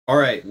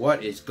Alright,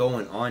 what is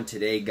going on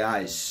today,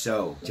 guys?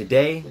 So,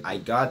 today I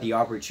got the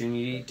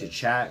opportunity to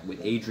chat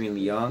with Adrian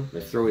Leung. I'm going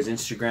to throw his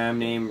Instagram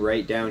name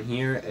right down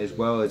here as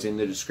well as in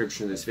the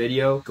description of this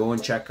video. Go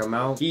and check him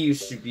out. He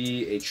used to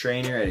be a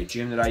trainer at a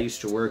gym that I used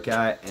to work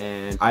at,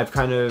 and I've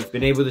kind of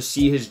been able to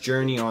see his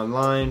journey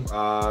online,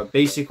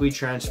 basically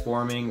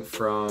transforming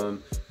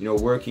from,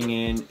 working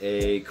in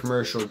a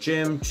commercial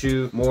gym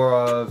to more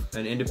of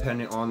an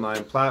independent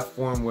online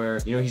platform where,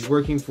 he's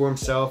working for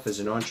himself as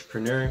an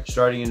entrepreneur,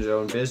 starting his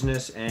own business,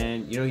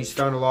 and he's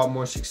found a lot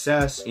more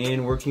success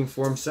in working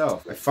for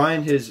himself. I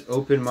find his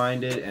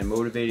open-minded and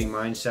motivating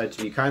mindset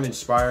to be kind of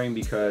inspiring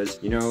because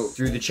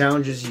through the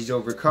challenges he's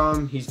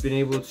overcome, he's been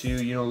able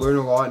to learn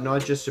a lot,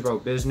 not just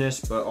about business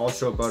but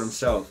also about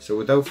himself. So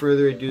without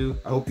further ado,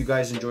 I hope you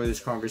guys enjoy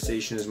this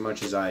conversation as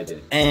much as I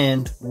did.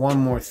 And one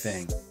more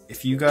thing,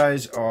 if you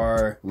guys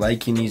are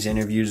liking these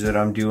interviews that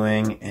I'm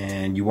doing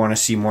and you want to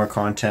see more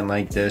content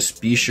like this,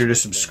 be sure to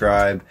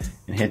subscribe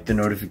and hit the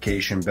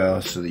notification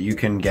bell so that you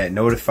can get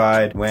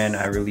notified when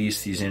I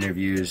release these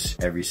interviews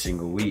every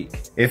single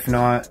week. If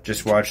not,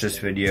 just watch this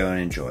video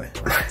and enjoy.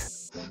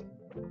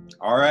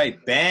 All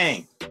right,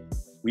 bang.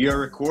 We are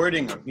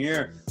recording. I'm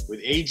here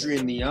with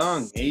Adrian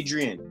Leung.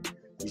 Adrian,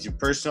 he's a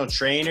personal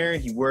trainer.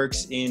 He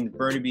works in the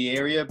Burnaby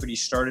area, but he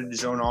started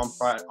his own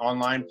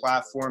online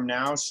platform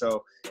now.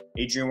 So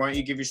Adrian, why don't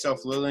you give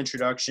yourself a little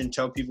introduction,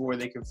 tell people where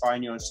they can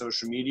find you on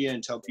social media,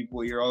 and tell people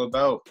what you're all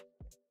about.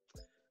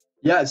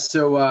 Yeah,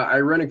 so I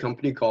run a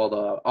company called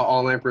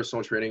online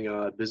personal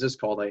training business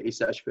called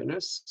Insta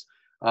Fitness.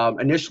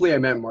 Initially, I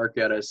met Mark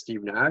at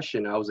Steve Nash,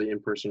 and I was an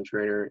in-person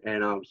trainer,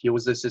 and he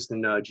was the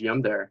assistant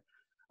GM there.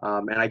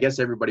 And I guess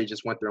everybody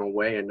just went their own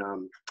way, and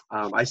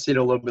I stayed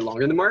a little bit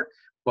longer than Mark.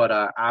 But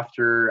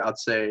after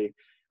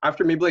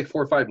maybe like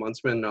 4 or 5 months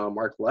when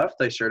Mark left,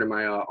 I started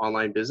my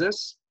online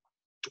business.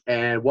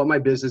 And what my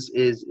business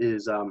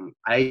is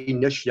I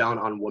niche down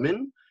on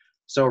women.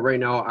 So right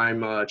now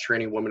I'm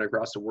training women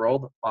across the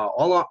world,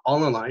 all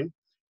online,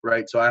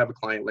 right? So I have a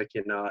client like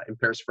in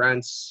Paris,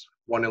 France,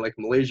 one in like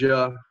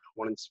Malaysia,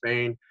 one in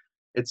Spain.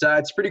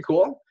 It's pretty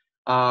cool.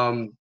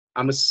 I'm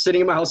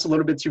sitting in my house a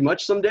little bit too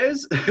much some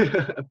days,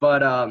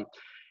 but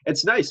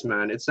it's nice,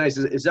 man. It's nice.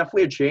 It's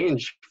definitely a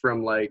change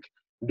from like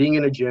being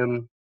in a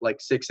gym like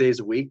 6 days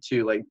a week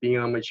to like being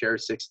on my chair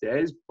 6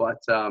 days. But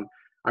I'm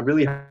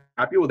really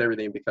happy with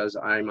everything because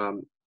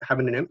I'm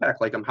having an impact.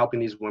 Like I'm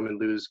helping these women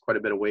lose quite a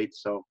bit of weight.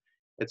 So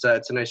it's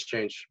a nice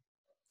change.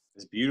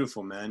 It's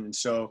beautiful, man. And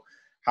so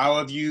how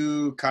have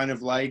you kind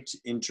of liked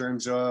in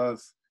terms of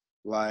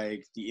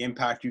like the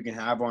impact you can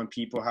have on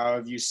people? How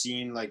have you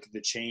seen like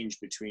the change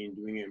between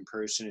doing it in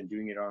person and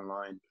doing it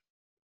online?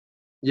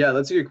 Yeah,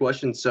 that's a good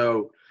question.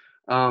 So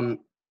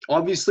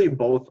obviously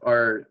both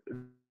are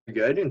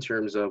good in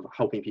terms of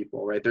helping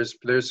people, right? There's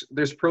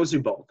pros to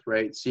both,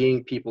 right?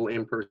 Seeing people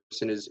in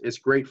person is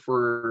great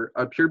for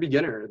a pure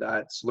beginner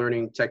that's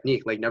learning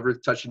technique, like never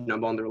touched a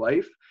dumbbell in their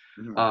life.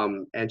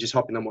 And just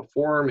helping them with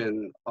form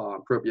and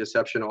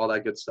proprioception, all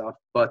that good stuff.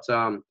 But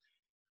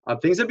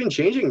things have been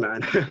changing,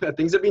 man.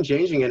 Things have been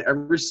changing, and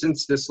ever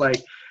since this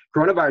like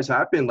coronavirus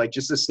happened, like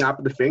just a snap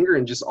of the finger,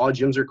 and just all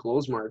gyms are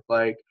closed, Mark.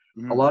 Like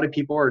a lot of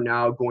people are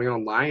now going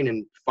online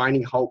and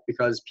finding help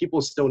because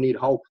people still need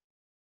help,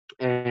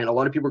 and a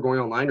lot of people are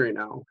going online right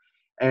now.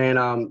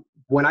 And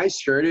when I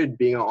started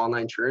being an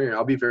online trainer,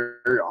 I'll be very,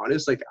 very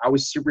honest, like I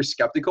was super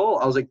skeptical.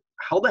 I was like,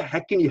 how the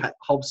heck can you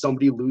help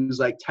somebody lose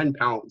like 10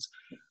 pounds,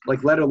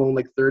 like let alone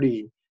like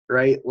 30,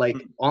 right? Like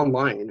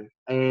online.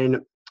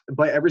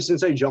 But ever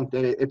since I jumped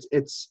in,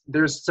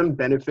 there's some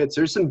benefits.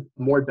 There's some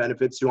more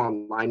benefits to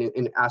online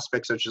in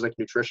aspects such as like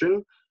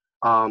nutrition.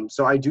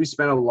 So I do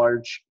spend a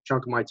large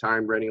chunk of my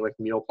time writing like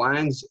meal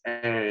plans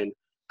and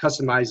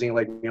customizing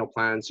like meal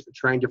plans,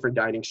 trying different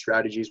dieting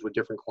strategies with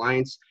different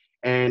clients.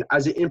 And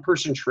as an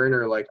in-person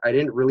trainer, like I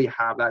didn't really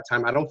have that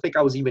time. I don't think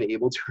I was even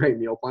able to write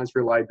meal plans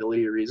for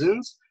liability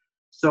reasons.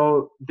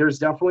 So there's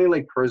definitely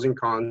like pros and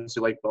cons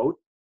to like both.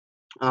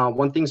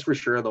 One thing's for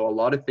sure though, a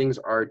lot of things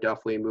are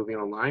definitely moving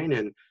online.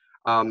 And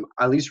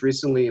at least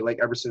recently, like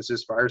ever since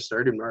this virus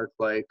started, Mark,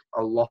 like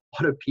a lot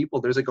of people,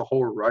 there's like a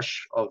whole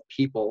rush of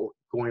people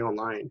going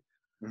online.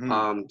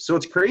 So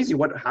it's crazy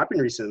what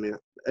happened recently.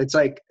 It's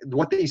like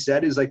what they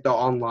said is like the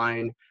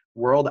online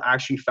world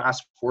actually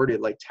fast forwarded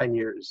like 10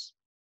 years.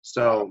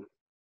 So,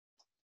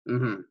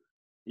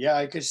 yeah,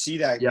 I could see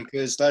that yeah.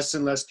 Because less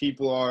and less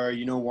people are,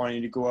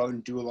 wanting to go out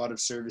and do a lot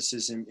of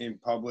services in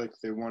public.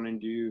 They're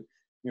wanting to,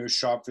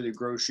 shop for their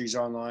groceries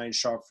online,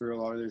 shop for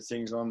a lot of their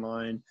things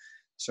online.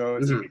 So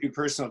if you do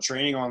personal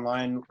training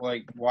online,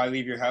 like why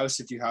leave your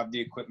house if you have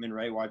the equipment,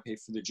 right? Why pay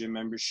for the gym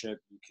membership?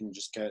 You can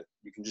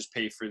just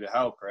pay for the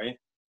help, right?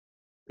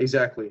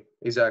 Exactly.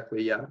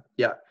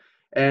 Yeah.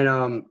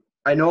 And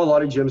I know a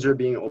lot of gyms are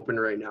being open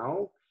right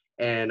now,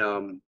 and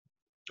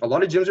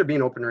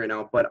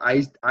but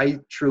I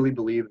truly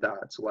believe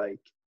that like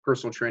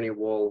personal training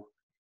will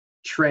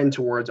trend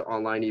towards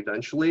online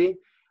eventually.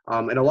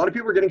 And a lot of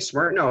people are getting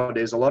smart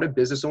nowadays. A lot of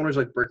business owners,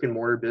 like brick and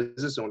mortar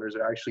business owners,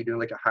 are actually doing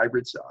like a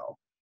hybrid style.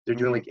 They're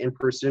doing Mhm. like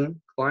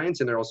in-person clients,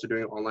 and they're also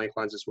doing online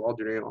clients as well.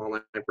 They're doing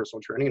online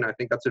personal training, and I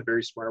think that's a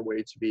very smart way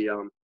to be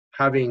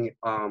having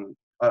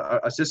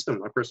a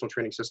system, a personal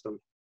training system.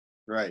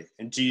 Right.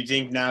 And do you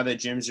think now that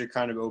gyms are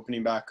kind of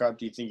opening back up,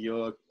 do you think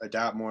you'll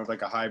adapt more of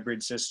like a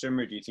hybrid system,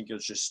 or do you think you'll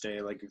just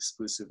stay like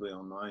exclusively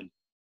online?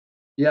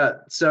 Yeah,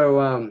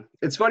 so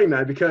it's funny,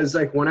 man, because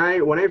like when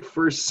I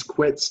first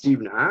quit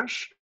Steve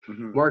Nash,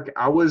 Hmm. Mark,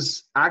 I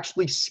was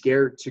actually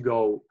scared to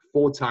go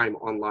full time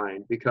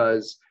online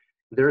because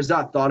there's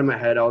that thought in my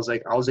head. I was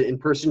like, I was an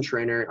in-person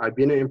trainer. I've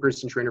been an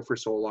in-person trainer for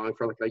so long,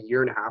 for like a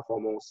year and a half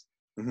almost.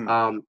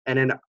 Hmm. And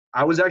then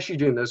I was actually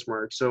doing this,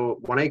 Mark. So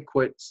when I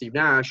quit Steve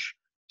Nash,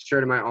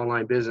 started my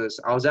online business,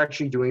 I was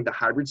actually doing the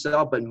hybrid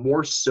style, but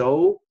more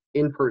so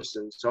in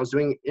person. So I was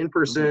doing in Hmm.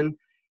 person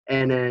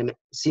and then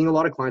seeing a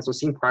lot of clients. I was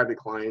seeing private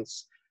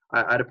clients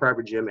at a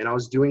private gym, and I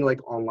was doing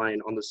like online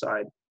on the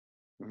side.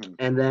 Hmm.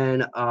 And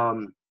then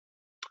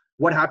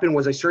what happened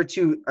was I started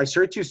to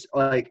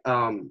like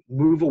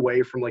move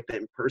away from like the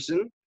in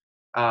person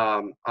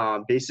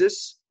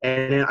basis.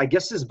 And then I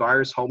guess this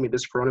virus helped me,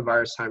 this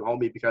coronavirus time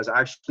helped me because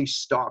I actually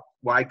stopped.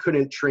 Well, I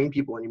couldn't train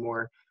people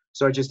anymore.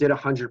 So I just did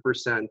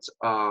 100%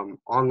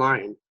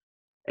 online.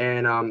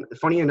 And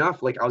funny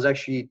enough, like I was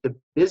actually the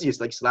busiest,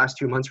 like last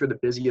 2 months were the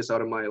busiest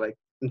out of my like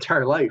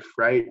entire life,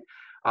 right?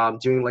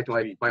 Doing like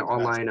Sweet. my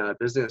Congrats. online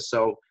business.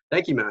 So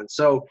thank you, man.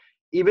 So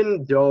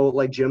even though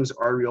like gyms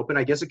are reopened,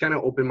 I guess it kind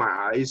of opened my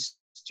eyes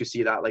to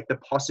see that like the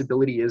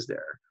possibility is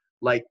there.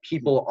 Like Mhm.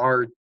 people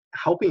are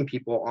helping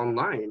people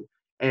online.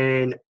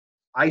 And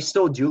I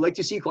still do like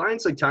to see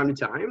clients like time to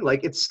time.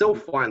 Like it's still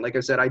Mhm. fun. Like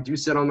I said, I do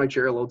sit on my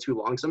chair a little too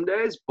long some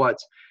days, but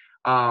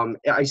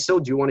I still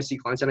do want to see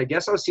clients. And I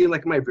guess I'll see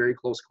like my very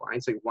close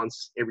clients like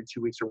once every 2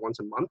 weeks or once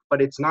a month,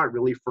 but it's not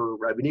really for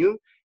revenue.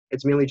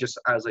 It's mainly just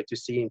as like to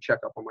see and check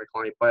up on my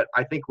client. But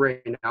I think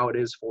right now it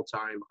is full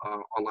time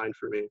online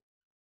for me.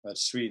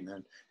 That's sweet,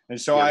 man.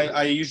 And so Yeah,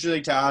 I man. usually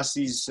like to ask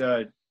these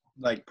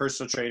like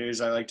personal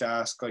trainers, I like to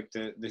ask like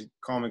the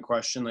common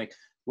question, like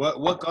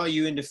what got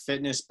you into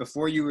fitness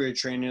before you were a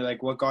trainer?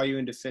 Like what got you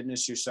into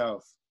fitness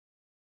yourself?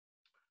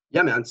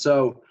 Yeah, man.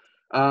 So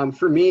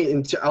for me,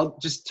 and I'll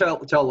just tell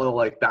a little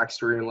like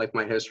backstory and like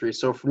my history.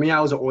 So for me,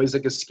 I was always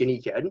like a skinny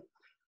kid.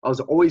 I was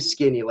always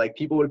skinny. Like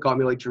people would call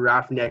me like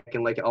giraffe neck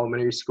in like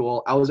elementary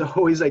school. I was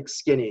always like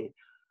skinny.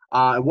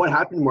 What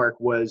happened, Mark,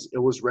 was it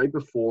was right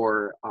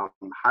before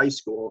high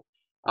school.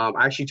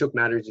 I actually took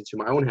matters into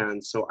my own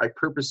hands. So I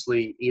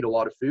purposely ate a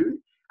lot of food.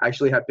 I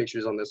actually have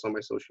pictures on this on my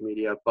social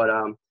media. But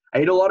I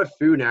ate a lot of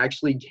food and I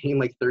actually gained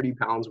like 30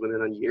 pounds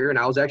within a year. And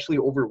I was actually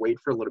overweight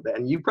for a little bit.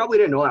 And you probably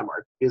didn't know that,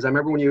 Mark, because I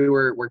remember when you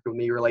were working with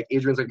me, you were like,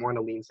 Adrian's like more on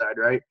the lean side,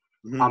 right?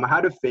 Hmm. I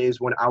had a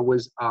phase when I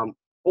was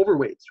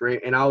overweight,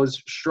 right? And I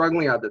was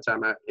struggling at the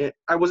time.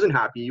 I wasn't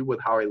happy with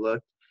how I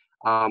looked.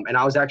 And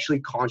I was actually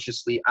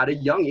consciously at a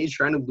young age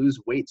trying to lose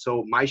weight.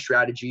 So my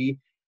strategy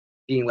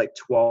being like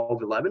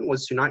 12, 11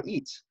 was to not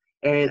eat.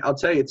 And I'll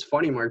tell you, it's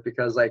funny, Mark,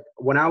 because like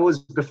when I was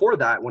before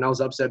that, when I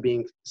was upset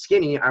being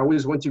skinny, I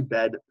always went to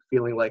bed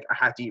feeling like I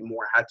had to eat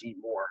more, I had to eat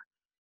more.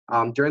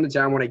 Hmm. During the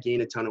time when I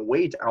gained a ton of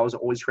weight, I was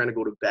always trying to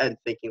go to bed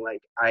thinking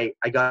like I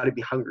got to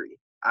be hungry.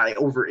 I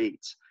overate.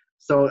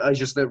 So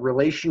just the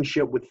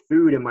relationship with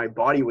food and my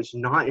body was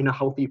not in a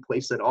healthy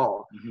place at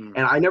all. Hmm.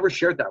 And I never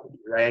shared that with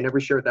you, right? I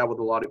never shared that with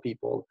a lot of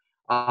people.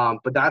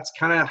 But that's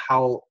kind of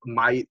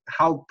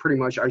how pretty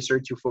much I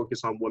started to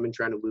focus on women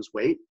trying to lose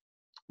weight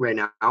right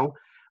now.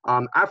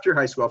 After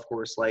high school, of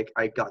course, like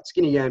I got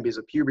skinny again because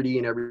of puberty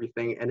and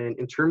everything. And then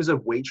in terms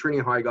of weight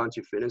training, how I got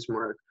into fitness,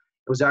 Mark,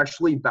 it was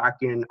actually back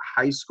in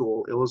high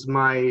school. It was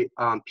my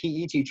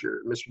PE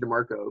teacher, Mr.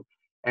 DeMarco,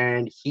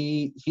 and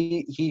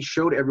he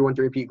showed everyone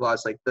during PE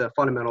class like the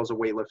fundamentals of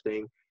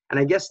weightlifting. And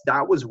I guess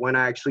that was when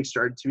I actually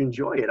started to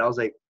enjoy it. I was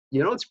like,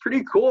 you know, it's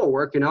pretty cool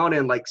working out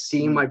and like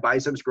seeing Hmm. my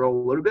biceps grow a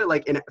little bit.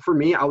 Like, and for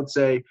me, I would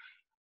say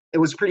it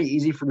was pretty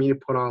easy for me to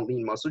put on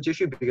lean muscle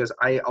tissue because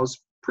I was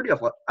pretty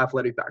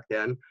athletic back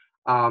then.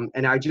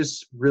 And I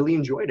just really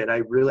enjoyed it.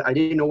 I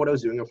didn't know what I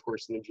was doing, of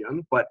course, in the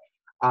gym, but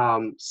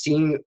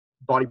seeing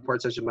body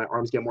parts such as my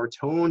arms get more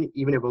tone,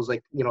 even if it was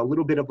like, you know, a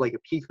little bit of like a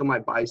peak of my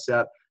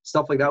bicep,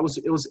 stuff like that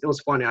it was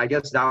fun. And I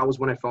guess that was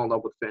when I fell in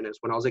love with fitness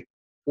when I was like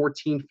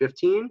 14,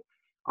 15.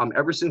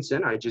 Ever since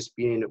then, I just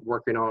been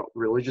working out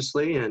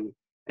religiously and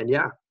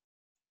yeah.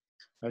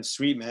 That's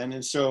sweet, man.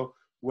 And so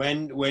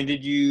when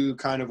did you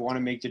kind of want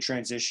to make the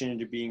transition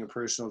into being a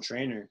personal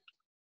trainer?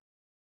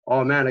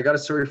 Oh man, I got a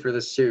story for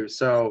this too.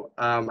 So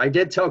I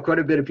did tell quite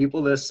a bit of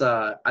people this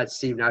at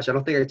Steve Nash. I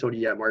don't think I told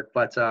you yet, Mark.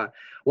 But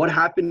what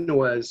happened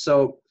was,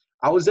 so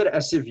I was at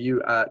SFU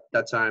at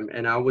that time,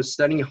 and I was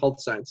studying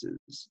health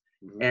sciences.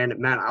 Hmm. And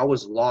man, I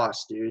was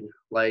lost, dude.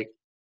 Like,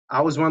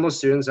 I was one of those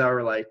students that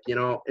were like, you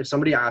know, if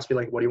somebody asked me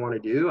like, "What do you want to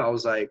do?" I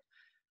was like,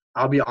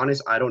 I'll be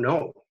honest, I don't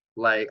know.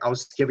 Like I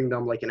was giving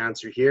them like an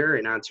answer here,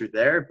 an answer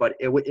there, but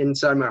it would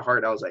inside my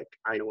heart, I was like,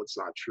 I know it's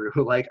not true.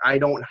 Like I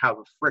don't have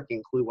a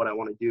freaking clue what I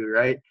want to do,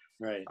 right?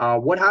 Right.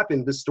 What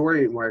happened? The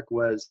story, Mark,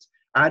 was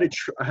I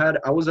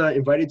was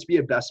invited to be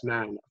a best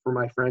man for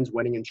my friend's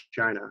wedding in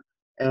China,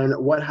 and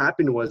what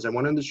happened was I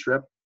went on this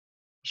trip.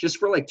 just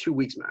for like 2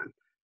 weeks, man.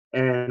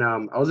 And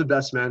I was the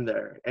best man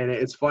there. And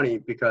it's funny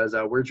because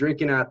we're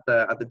drinking at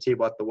the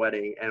table at the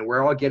wedding, and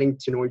we're all getting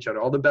to know each other,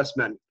 all the best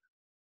men.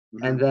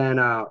 And then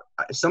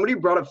somebody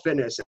brought up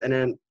fitness, and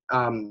then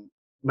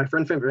my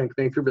friend from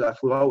Vancouver that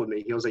flew out with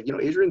me, he was like,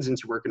 Adrian's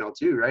into working out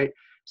too, right?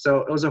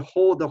 So it was the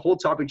whole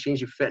topic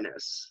changed to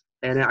fitness.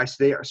 And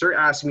they started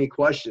asking me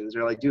questions.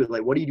 They're like, dude,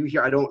 like, what do you do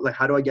here?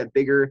 How do I get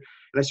bigger?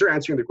 And I started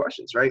answering the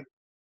questions, right?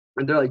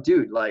 And they're like,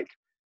 dude, like,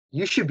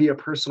 you should be a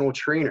personal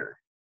trainer.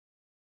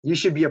 You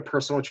should be a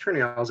personal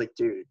trainer. I was like,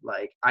 dude,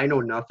 like, I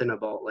know nothing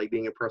about like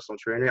being a personal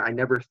trainer. I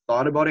never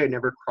thought about it. It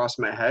never crossed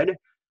my head.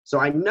 So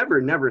I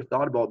never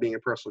thought about being a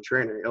personal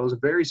trainer. It was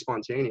very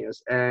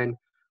spontaneous. And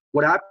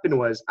what happened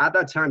was at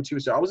that time too,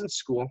 so I was in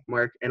school,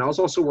 Mark, and I was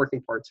also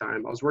working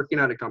part-time. I was working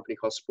at a company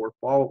called Sport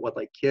Ball with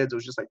like kids. It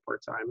was just like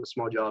part-time, a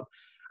small job.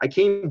 I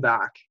came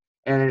back,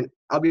 and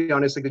I'll be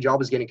honest, like the job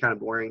was getting kind of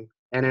boring.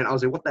 And then I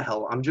was like, what the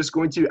hell? I'm just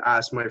going to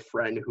ask my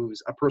friend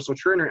who's a personal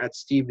trainer at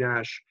Steve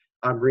Nash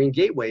Marine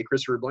Gateway,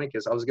 Christopher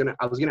Blankus. I was gonna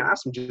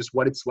ask him just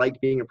what it's like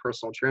being a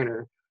personal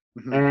trainer.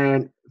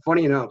 And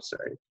funny enough,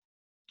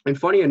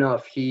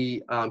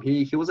 he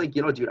was like,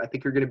 dude, I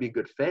think you're gonna be a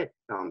good fit,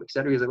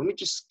 etc. He's like, let me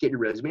just get your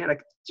resume, and I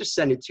could just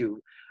send it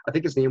to, I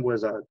think his name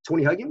was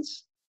Tony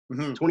Huggins.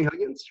 Tony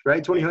Huggins,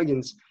 right? Tony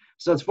Huggins.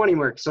 So it's funny,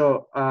 Mark.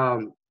 So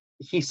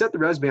he sent the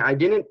resume. I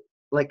didn't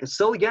like,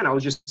 still again, I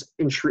was just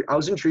intrigued. I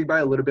was intrigued by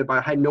it a little bit, but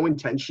I had no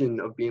intention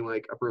of being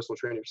like a personal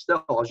trainer.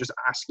 Still, I was just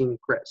asking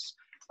Chris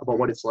about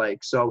what it's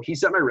like. So he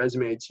sent my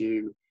resume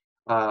to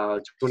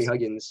Tony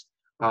Huggins.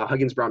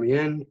 Huggins brought me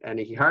in, and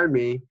he hired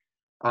me.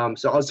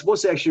 So I was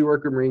supposed to actually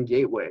work with Marine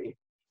Gateway,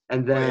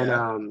 and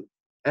then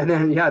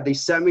they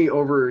sent me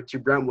over to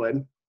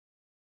Brentwood,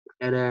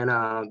 and then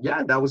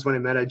that was when I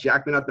met a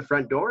Jackman at the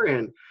front door.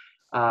 And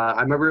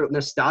I remember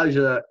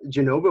Nostalgia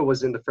Genova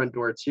was in the front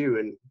door too,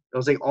 and it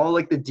was like all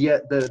like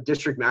the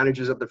district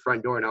managers at the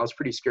front door, and I was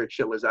pretty scared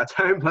shitless that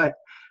time, but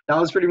that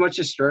was pretty much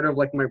the start of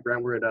like my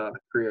Brentwood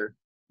career.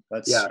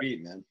 That's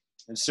sweet, man.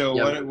 And so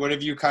what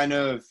have you kind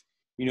of,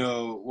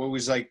 what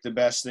was like the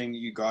best thing that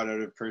you got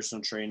out of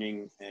personal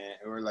training,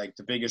 or like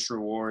the biggest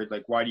reward?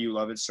 Like, why do you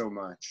love it so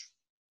much?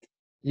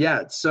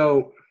 Yeah,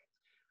 so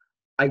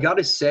I got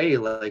to say,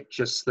 like,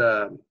 just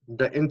the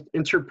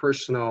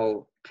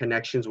interpersonal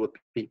connections with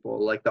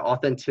people, like the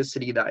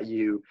authenticity that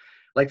you,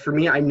 like, for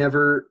me,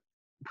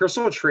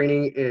 personal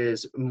training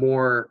is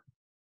more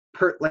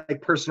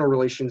like personal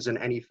relations than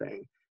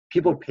anything.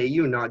 People pay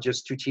you not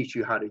just to teach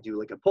you how to do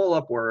like a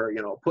pull-up or,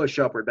 push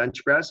up or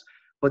bench press,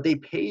 but they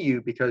pay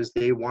you because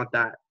they want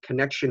that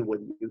connection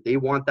with you. They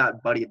want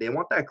that buddy. They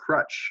want that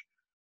crutch.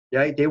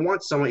 Yeah, they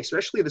want someone,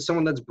 especially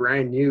someone that's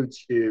brand new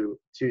to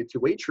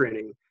weight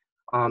training.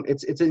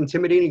 It's an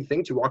intimidating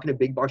thing to walk in a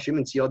big box gym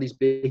and see all these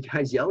big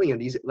guys yelling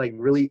and these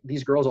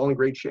girls all in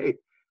great shape.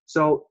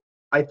 So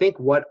I think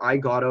what I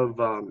got of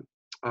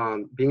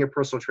being a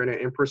personal trainer,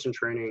 in-person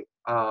training,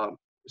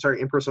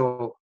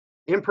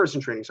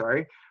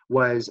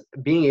 was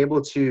being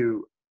able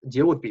to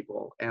deal with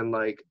people and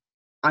like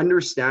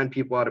understand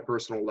people at a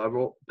personal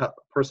level.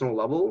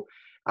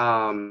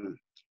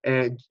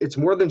 And it's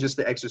more than just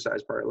the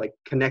exercise part, like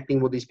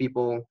connecting with these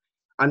people,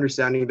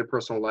 understanding their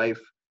personal life,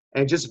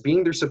 and just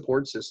being their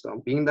support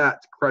system, being that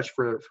crutch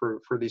for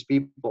these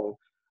people.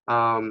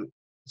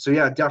 So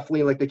yeah,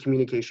 definitely like the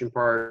communication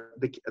part,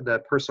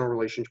 the personal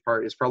relationship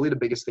part is probably the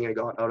biggest thing I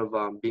got out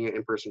of being an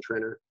in-person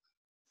trainer.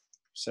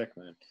 Sick,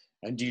 man.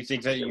 And do you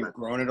think that you've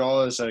grown at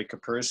all as like a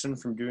person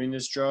from doing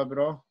this job at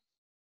all?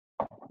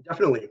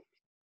 Definitely.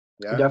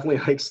 Yeah. Definitely.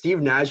 Like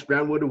Steve Nash,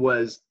 Brentwood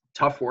was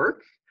tough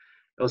work.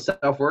 It was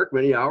tough work,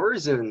 many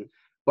hours.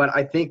 But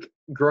I think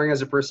growing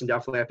as a person,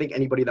 definitely, I think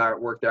anybody that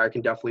worked there, I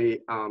can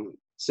definitely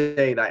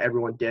say that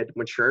everyone did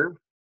mature.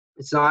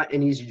 It's not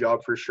an easy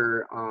job for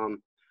sure.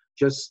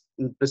 Just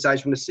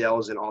besides from the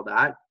sales and all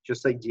that,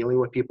 just like dealing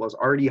with people is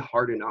already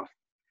hard enough,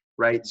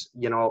 right?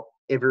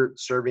 If you're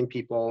serving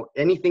people,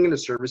 anything in the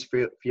service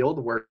field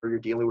where you're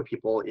dealing with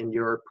people and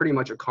you're pretty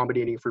much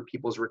accommodating for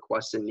people's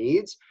requests and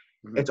needs,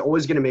 it's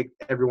always going to make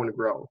everyone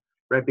grow,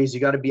 right? Because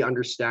you got to be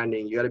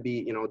understanding, you got to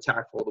be,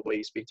 tactful the way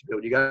you speak to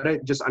people. You got to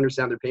just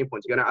understand their pain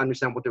points. You got to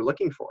understand what they're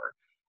looking for,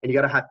 and you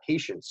got to have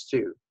patience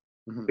too,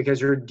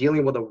 because you're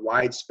dealing with a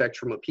wide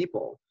spectrum of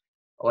people.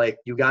 Like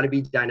you got to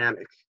be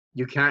dynamic.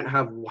 You can't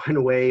have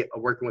one way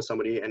of working with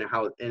somebody and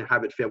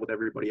have it fit with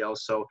everybody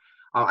else. So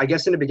I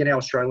guess in the beginning I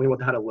was struggling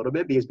with that a little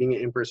bit because being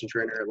an in-person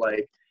trainer,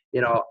 like,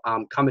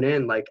 coming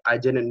in, like I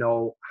didn't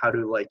know how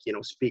to like,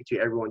 speak to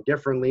everyone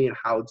differently and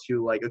how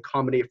to like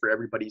accommodate for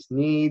everybody's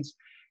needs.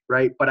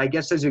 Right. But I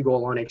guess as you go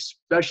along,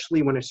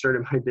 especially when I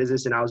started my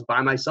business and I was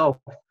by myself,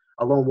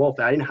 a lone wolf,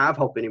 I didn't have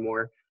help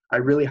anymore. I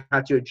really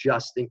had to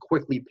adjust and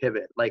quickly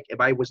pivot. Like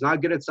if I was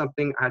not good at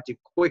something, I had to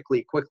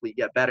quickly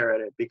get better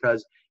at it,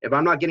 because if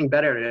I'm not getting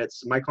better at it,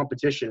 it's my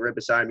competition right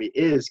beside me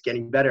is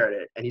getting better at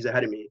it and he's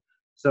ahead of me.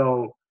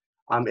 So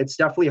it's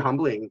definitely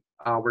humbling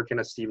working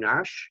at Steve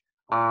Nash.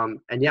 And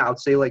yeah, I'd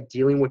say like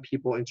dealing with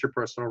people,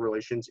 interpersonal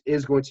relations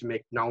is going to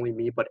make not only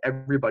me, but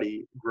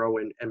everybody grow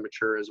and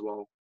mature as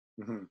well.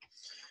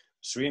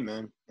 Sweet,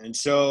 man. And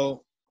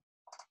so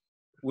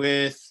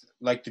with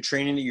like the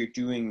training that you're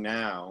doing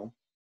now,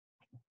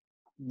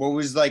 what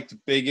was like the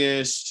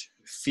biggest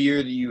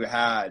fear that you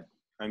had?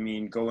 I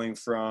mean, going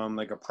from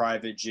like a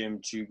private gym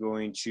to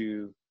going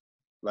to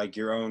like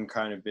your own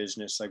kind of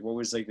business, like what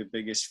was like the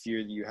biggest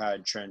fear that you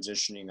had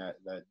transitioning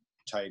that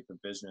type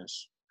of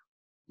business?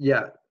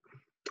 Yeah.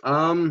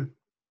 I'd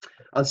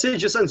say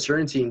just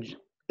uncertainty,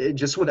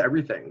 just with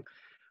everything.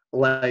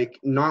 Like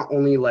not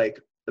only like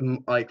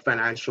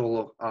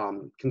financial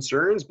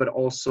concerns, but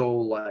also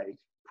like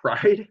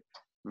pride.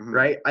 Mm-hmm.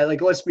 Right? I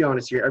like, let's be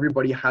honest here.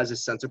 Everybody has a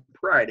sense of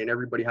pride and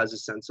everybody has a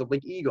sense of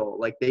like ego.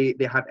 Like they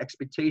have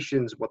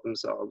expectations with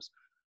themselves.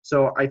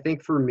 So I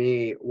think for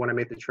me, when I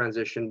made the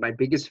transition, my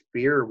biggest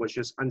fear was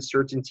just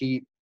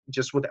uncertainty,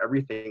 just with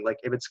everything. Like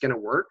if it's gonna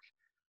work,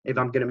 if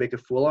I'm gonna make a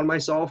fool on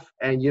myself.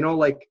 And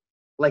like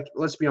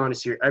let's be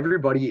honest here,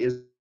 everybody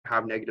is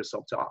have negative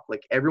self-talk.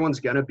 Like everyone's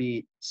gonna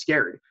be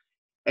scared.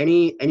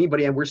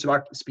 Anybody, and we're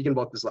speaking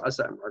about this last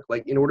time, Mark,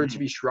 like in order to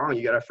be strong,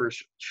 you got to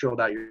first show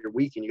that you're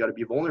weak and you got to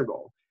be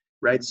vulnerable,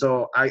 right?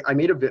 So I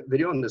made a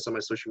video on this on my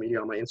social media,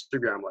 on my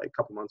Instagram, like a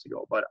couple months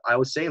ago, but I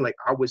was saying like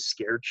I was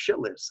scared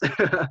shitless.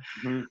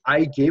 Mm-hmm.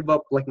 I gave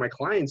up like my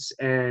clients,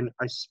 and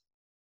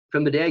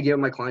from the day I gave up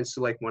my clients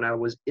to like when I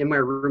was in my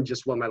room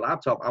just with my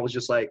laptop, I was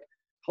just like,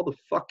 how the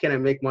fuck can I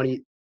make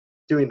money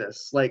doing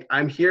this? Like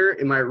I'm here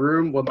in my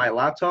room with my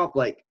laptop,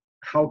 like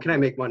how can I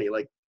make money?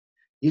 Like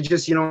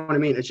you know what I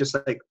mean? It's just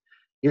like,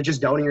 you're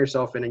just doubting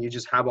yourself, and then you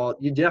just have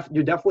you're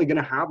definitely going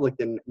to have like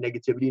the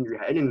negativity in your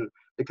head and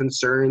the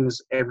concerns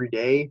every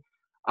day.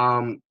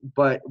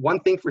 But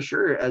one thing for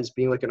sure, as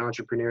being like an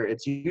entrepreneur,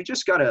 it's you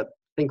just got to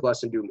think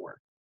less and do more.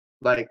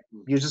 Like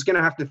you're just going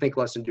to have to think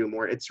less and do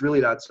more. It's really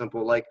that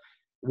simple. Like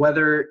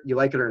whether you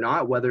like it or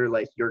not, whether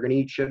like you're going to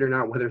eat shit or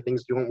not, whether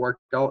things don't work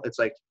out, it's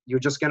like, you're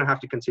just going to have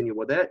to continue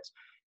with it.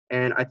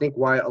 And I think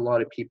why a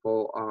lot of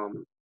people,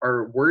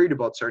 are worried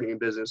about starting a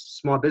business,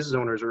 small business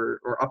owners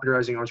or up and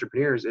rising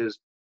entrepreneurs, is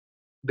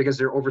because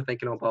they're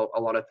overthinking about a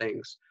lot of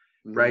things,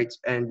 right?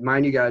 And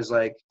mind you guys,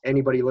 like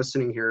anybody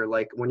listening here,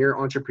 like when you're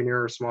an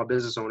entrepreneur or small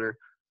business owner,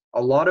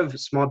 a lot of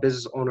small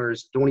business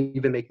owners don't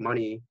even make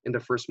money in the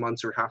first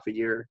months or half a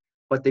year,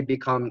 but they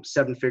become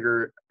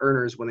 7-figure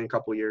earners within a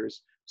couple of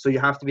years. So you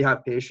have to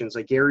have patience.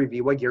 Like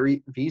what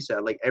Gary Vee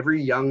said, like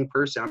every young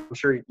person, I'm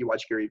sure you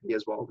watch Gary Vee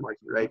as well,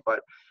 Marky, right?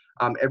 But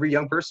every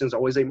young person is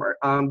always like,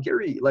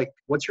 Gary, like,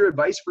 what's your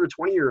advice for a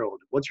 20-year-old?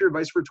 What's your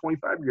advice for a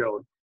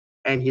 25-year-old?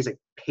 And he's like,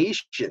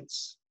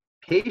 patience,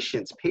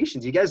 patience,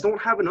 patience. You guys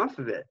don't have enough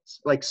of it.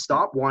 Like,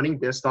 stop wanting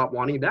this, stop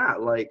wanting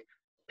that. Like,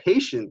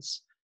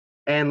 patience.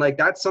 And like,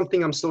 that's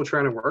something I'm still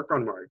trying to work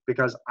on, Mark,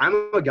 because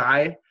I'm a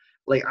guy,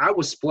 like, I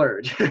was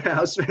splurge.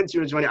 I was spending too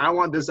much money. I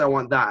want this, I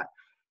want that.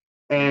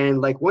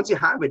 And like, once you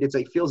have it, it's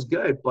like, feels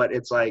good, but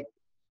it's like,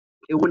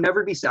 it would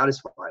never be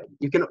satisfied.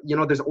 You can,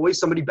 there's always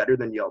somebody better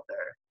than you out there.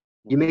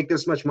 You make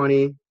this much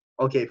money,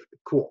 okay,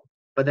 cool.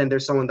 But then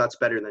there's someone that's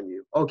better than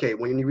you. Okay,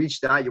 when you reach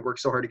that, you work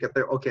so hard to get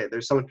there. Okay,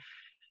 there's someone.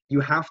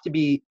 You have to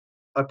be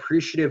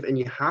appreciative, and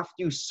you have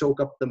to soak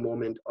up the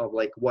moment of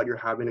like what you're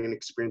having and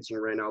experiencing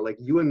right now. Like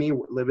you and me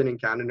living in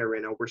Canada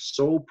right now, we're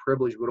so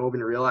privileged, we don't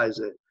even realize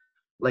it.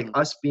 Like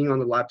us being on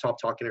the laptop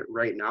talking it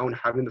right now and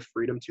having the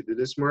freedom to do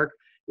this, Mark,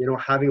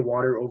 having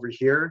water over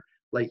here,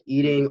 like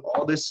eating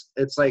all this,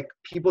 it's like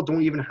people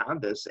don't even have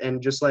this.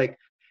 And just like,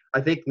 I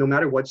think no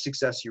matter what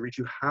success you reach,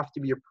 you have to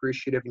be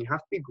appreciative and you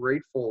have to be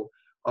grateful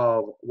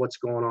of what's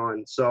going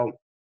on. So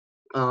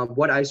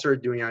what I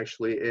started doing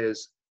actually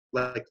is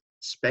like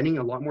spending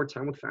a lot more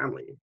time with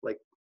family. Like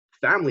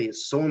family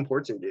is so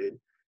important, dude.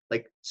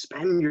 Like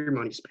spend your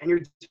money, spend your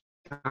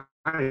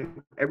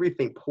time,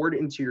 everything, pour it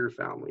into your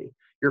family,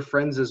 your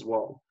friends as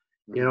well.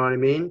 You know what I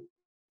mean?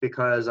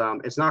 Because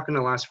it's not going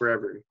to last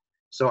forever.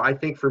 So I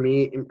think for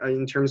me,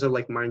 in terms of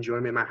like my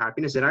enjoyment, my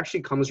happiness, it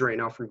actually comes right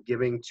now from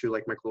giving to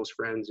like my close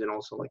friends and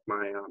also like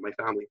my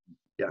family.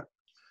 Yeah.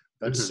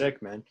 That's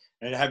sick, man.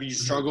 And have you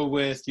struggled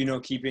with,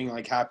 keeping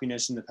like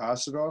happiness in the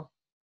past at all?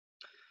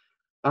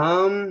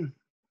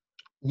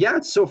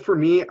 Yeah. So for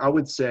me, I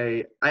would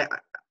say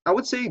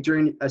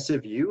during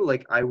SFU,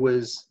 like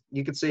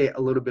you could say a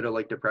little bit of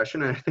like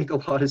depression. And I think a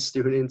lot of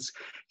students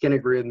can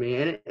agree with me.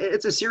 And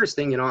it's a serious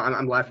thing,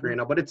 I'm laughing right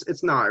now, but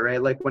it's not,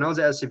 right? Like when I was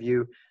at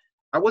SFU,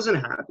 I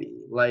wasn't happy.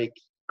 Like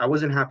I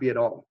wasn't happy at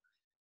all.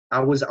 I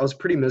was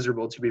pretty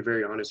miserable, to be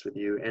very honest with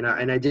you. And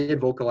I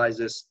did vocalize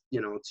this,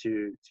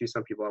 to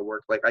some people at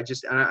work. Like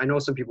I know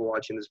some people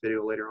watching this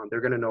video later on, they're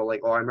going to know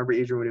like, oh, I remember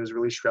Adrian when he was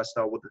really stressed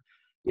out with,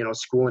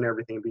 school and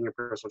everything, being a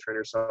personal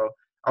trainer. So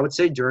I would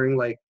say during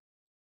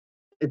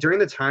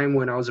the time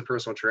when I was a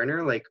personal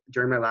trainer, like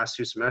during my last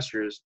 2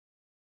 semesters,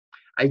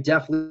 I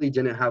definitely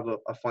didn't have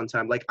a fun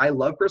time. Like I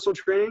love personal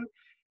training.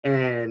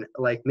 And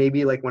like,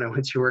 maybe like when I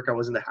went to work, I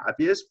wasn't the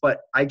happiest,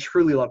 but I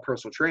truly love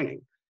personal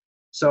training.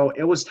 So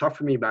it was tough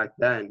for me back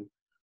then.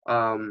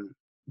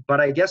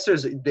 But I guess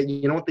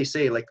what they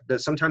say, like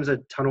sometimes the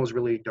tunnel is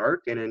really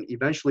dark and then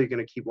eventually you're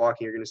going to keep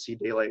walking, you're going to see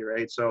daylight,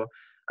 right? So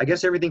I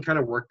guess everything kind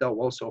of worked out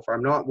well so far.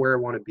 I'm not where I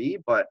want to be,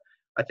 but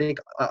I think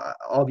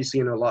obviously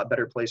in a lot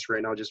better place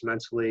right now, just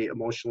mentally,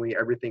 emotionally,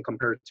 everything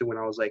compared to when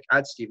I was like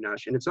at Steve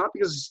Nash. And it's not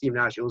because of Steve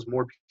Nash; it was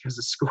more because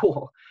of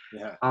school.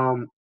 Yeah.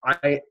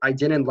 I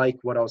didn't like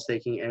what I was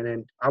taking, and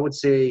then I would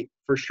say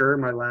for sure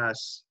my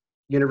last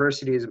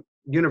university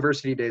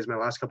days, my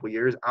last couple of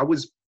years, I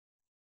was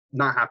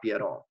not happy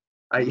at all.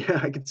 I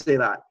could say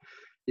that.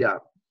 Yeah.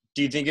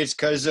 Do you think it's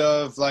because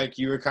of, like,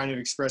 you were kind of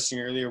expressing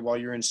earlier, while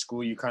you're in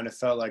school, you kind of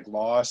felt like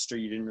lost, or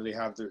you didn't really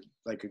have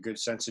a good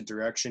sense of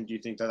direction? Do you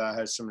think that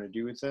has something to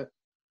do with it?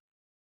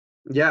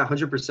 Yeah,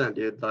 100%,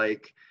 dude.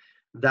 Like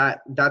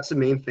that's the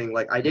main thing.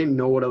 Like I didn't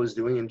know what I was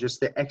doing, and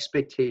just the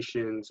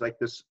expectations, like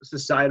this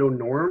societal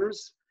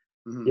norms,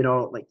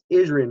 Mm-hmm. like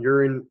Adrian,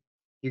 you're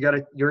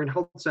in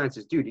health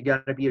sciences, dude. You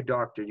gotta be a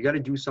doctor. You gotta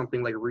do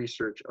something like a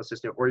research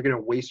assistant, or you're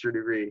gonna waste your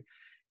degree.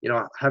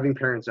 Having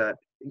parents that,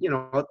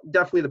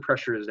 definitely the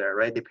pressure is there,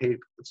 right?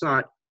 It's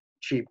not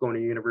cheap going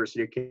to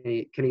university,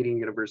 Canadian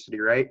university,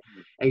 right?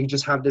 And you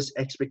just have this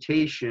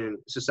expectation,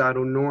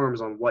 societal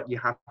norms on what you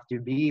have to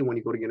be when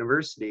you go to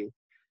university.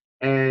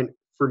 And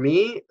for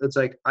me, it's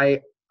like I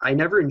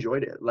never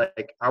enjoyed it.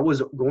 Like I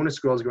was going to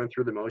school, I was going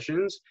through the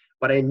motions,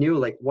 but I knew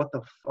like, what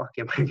the fuck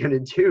am I gonna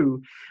do?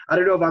 I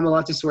don't know if I'm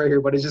allowed to swear here,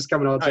 but it's just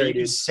coming out. No, you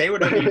can say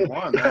whatever you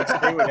want, man.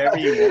 Say whatever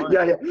you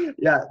want.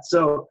 Yeah.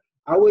 So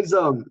I was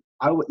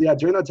yeah,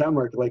 during that time,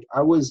 Mark, like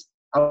I was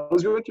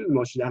going through the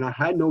motions, and I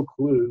had no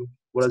clue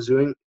what I was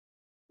doing.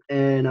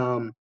 And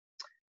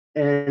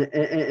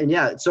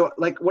yeah, so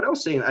like what I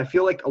was saying, I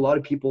feel like a lot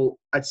of people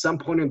at some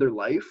point in their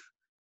life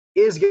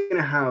is going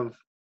to have,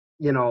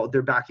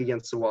 their back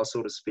against the wall,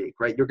 so to speak,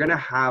 right? You're going to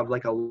have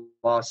like a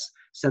lost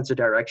sense of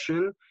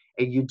direction,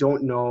 and you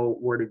don't know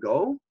where to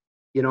go,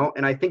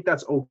 and I think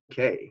that's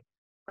okay.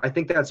 I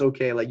think that's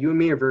okay. Like you and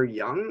me are very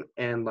young,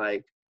 and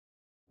like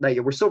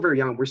we're still very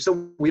young.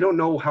 We don't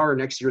know how our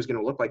next year is going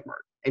to look like,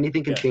 Mark.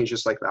 Anything can change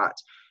just like that.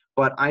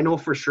 But I know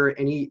for sure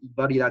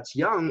anybody that's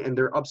young and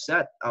they're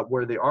upset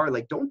where they are,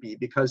 like, don't be,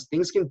 because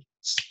things can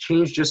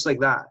change just like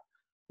that.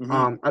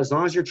 Mm-hmm. As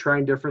long as you're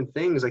trying different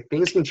things, like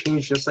things can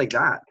change just like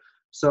that.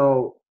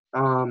 So,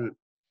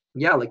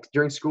 yeah, like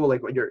during school,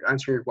 like when you're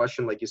answering your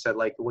question, like you said,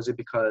 like, was it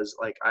because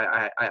like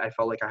I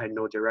felt like I had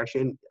no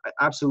direction?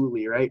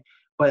 Absolutely, right?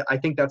 But I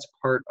think that's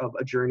part of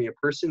a journey, a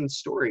person's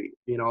story,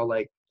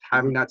 like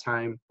having that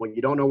time when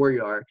you don't know where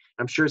you are.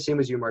 I'm sure same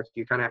as you, Mark,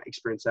 you kind of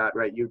experience that,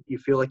 right? You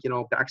feel like,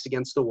 back's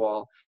against the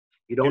wall.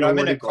 You don't know I'm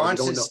where in to a go. You don't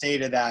constant know.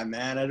 state of that,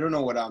 man. I don't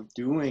know what I'm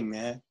doing,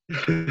 man.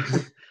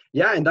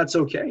 Yeah, and that's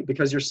okay,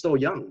 because you're still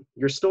young.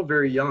 You're still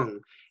very young.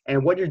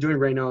 And what you're doing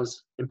right now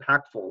is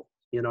impactful.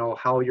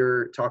 How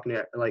you're talking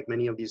to like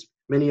many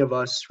of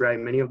us, right?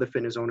 Many of the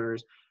fitness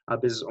owners,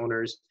 business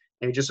owners,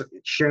 and just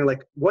sharing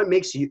like what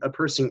makes you a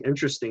person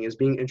interesting is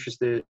being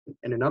interested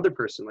in another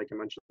person, like I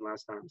mentioned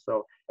last time.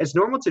 So it's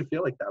normal to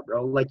feel like that,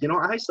 bro. Like,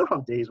 I still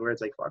have days where it's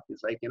like, fuck,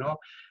 it's like, don't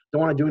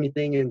want to do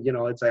anything. And,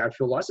 it's like, I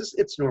feel lost.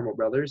 It's normal,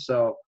 brother.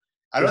 So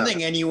I don't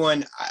think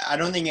anyone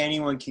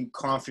can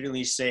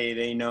confidently say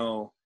they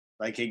know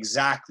like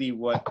exactly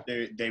what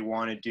they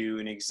want to do,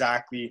 and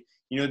exactly,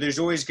 there's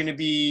always going to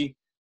be,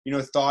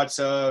 thoughts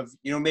of,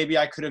 maybe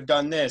I could have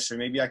done this, or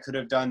maybe I could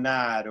have done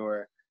that,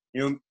 or,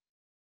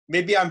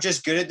 maybe I'm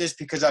just good at this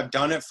because I've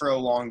done it for a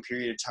long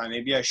period of time.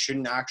 Maybe I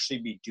shouldn't actually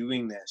be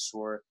doing this,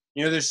 or,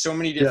 there's so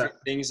many different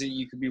things that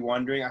you could be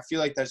wondering. I feel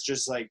like that's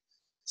just like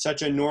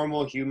such a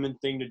normal human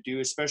thing to do,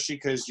 especially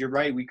because you're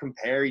right. We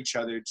compare each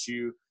other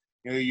to,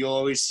 you'll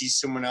always see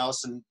someone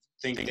else and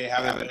think they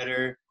have it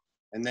better.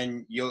 And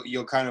then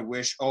you'll kind of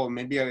wish, oh,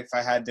 maybe if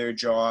I had their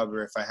job,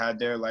 or if I had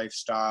their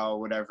lifestyle,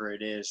 whatever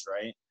it is,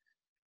 right?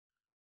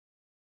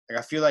 Like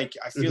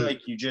I feel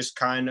like you just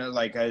kind of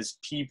like, as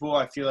people,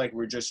 I feel like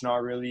we're just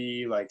not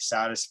really like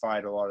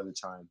satisfied a lot of the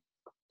time.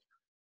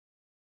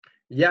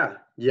 Yeah.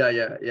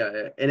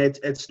 And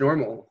it's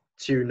normal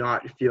to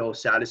not feel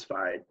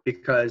satisfied,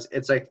 because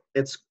it's like,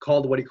 it's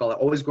called, what do you call it?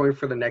 Always going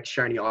for the next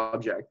shiny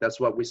object. That's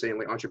what we say in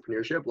like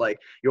entrepreneurship. Like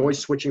you're always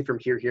switching from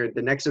here,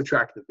 the next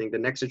attractive thing.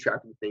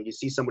 You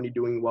see somebody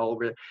doing well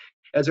over there.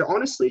 As they're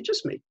honestly,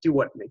 just do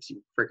what makes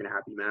you freaking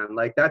happy, man.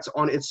 Like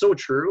it's so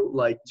true.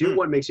 Like do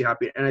what makes you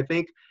happy. And I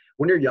think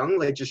when you're young,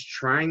 like just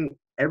trying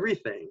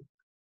everything.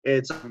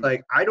 It's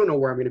like, I don't know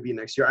where I'm going to be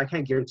next year. I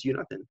can't guarantee you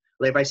nothing.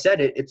 Like if I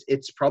said it,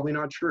 it's probably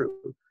not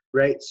true,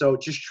 right? So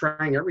just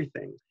trying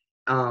everything.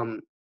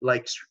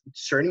 Like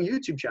starting a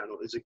YouTube channel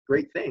is a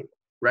great thing,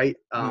 right?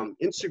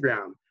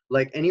 Instagram,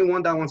 like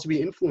anyone that wants to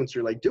be an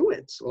influencer, like do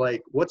it.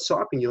 Like what's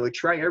stopping you? Like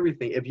try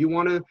everything. If you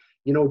want to,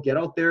 get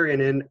out there and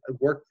then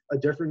work a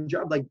different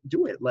job, like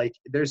do it. Like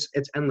it's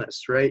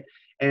endless, right?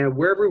 And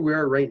wherever we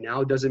are right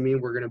now doesn't mean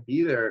we're going to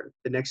be there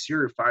the next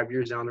year, or 5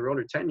 years down the road,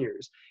 or 10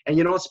 years.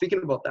 And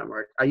speaking about that,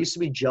 Mark, I used to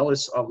be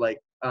jealous of like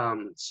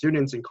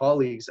students and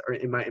colleagues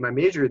in my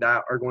major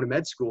that are going to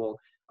med school,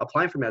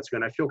 applying for med school,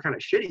 and I feel kind of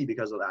shitty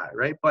because of that,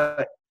 right?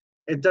 But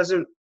it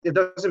doesn't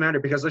matter,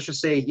 because let's just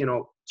say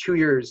 2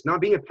 years,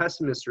 not being a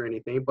pessimist or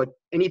anything, but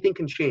anything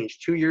can change.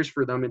 2 years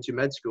for them into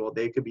med school,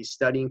 they could be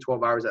studying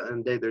 12 hours at the end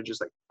of the day. They're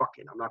just like, fuck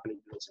it, I'm not going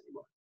to do this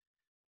anymore.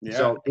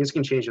 So things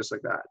can change just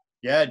like that.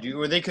 Yeah, dude.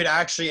 Or they could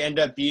actually end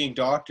up being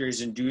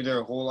doctors and do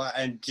their whole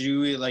and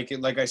do it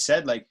like I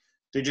said, like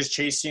they're just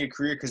chasing a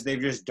career because they've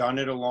just done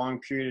it a long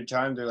period of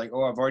time. They're like,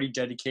 oh, I've already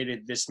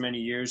dedicated this many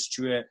years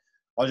to it.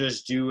 I'll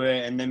just do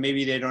it, and then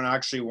maybe they don't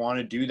actually want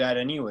to do that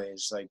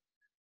anyways. Like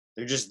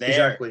they're just there,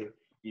 Exactly.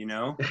 you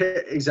know.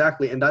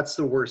 Exactly. And that's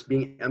the worst,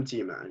 being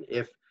empty, man.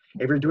 If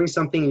you're doing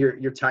something,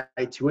 you're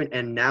tied to it.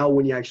 And now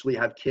when you actually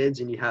have kids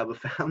and you have a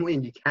family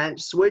and you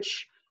can't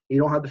switch, you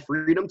don't have the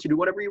freedom to do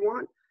whatever you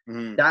want,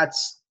 Mm-hmm.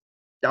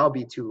 that'll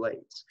be too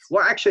late.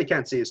 Well, actually, I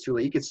can't say it's too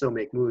late. You could still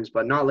make moves,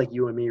 but not like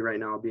you and me right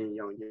now being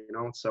young, you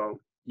know?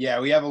 So Yeah,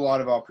 we have a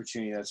lot of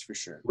opportunity, that's for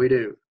sure. we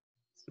do.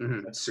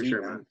 That's For sweet,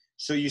 sure, man. man.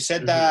 So you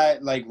said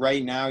that like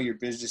right now your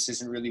business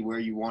isn't really where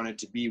you want it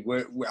to be.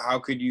 How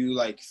could you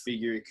like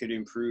figure it could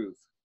improve?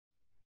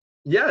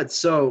 Yeah.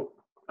 So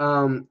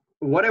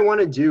what I want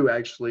to do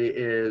actually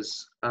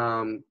is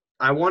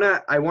I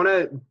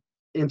wanna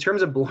in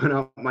terms of blowing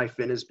up my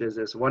fitness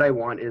business, what I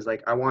want is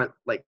like I want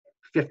like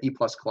 50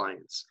 plus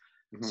clients.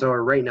 Mm-hmm. So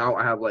right now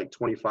I have like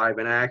 25,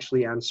 and I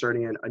actually am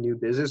starting a new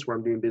business where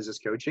I'm doing business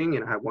coaching,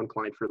 and I have one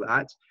client for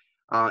that.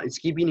 It's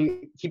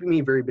keeping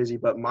me very busy,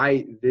 but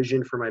my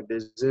vision for my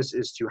business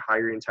is to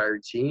hire an entire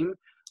team,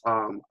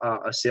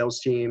 a sales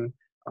team,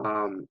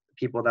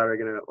 people that are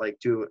gonna like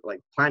do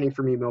like planning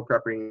for me, meal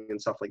prepping and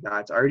stuff like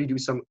that.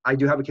 I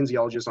do have a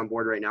kinesiologist on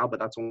board right now, but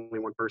that's only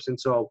one person.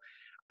 So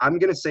I'm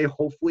gonna say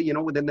hopefully, you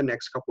know, within the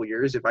next couple of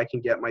years, if I can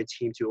get my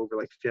team to over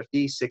like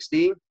 50,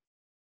 60,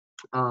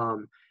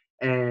 um,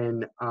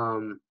 and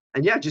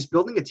yeah, just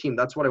building a team.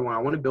 That's what I want.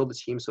 I want to build a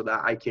team so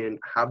that I can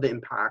have the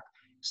impact,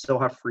 still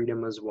have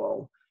freedom as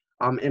well.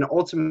 And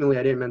ultimately,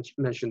 I didn't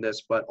mention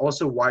this, but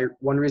also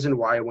one reason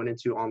why I went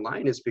into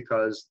online is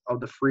because of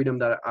the freedom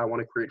that I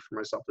want to create for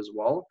myself as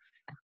well.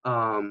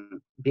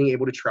 Being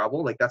able to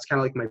travel, like that's kind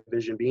of like my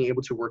vision, being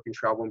able to work and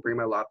travel and bring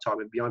my laptop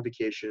and be on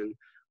vacation.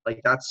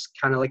 Like that's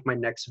kind of like my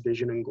next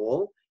vision and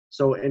goal.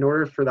 So in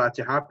order for that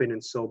to happen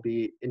and still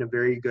be in a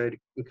very good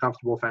and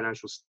comfortable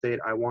financial state,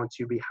 I want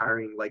to be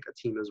hiring like a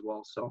team as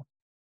well. So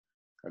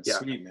That's yeah.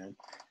 sweet, man.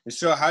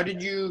 So how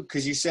did you,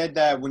 because you said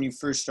that when you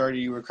first started,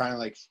 you were kind of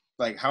like,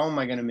 how am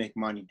I going to make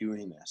money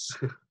doing this?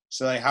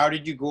 So like, how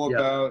did you go Yeah.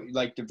 about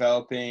like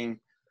developing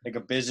like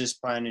a business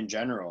plan in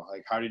general?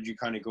 Like, how did you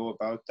kind of go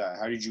about that?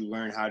 How did you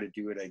learn how to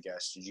do it, I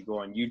guess? Did you go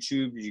on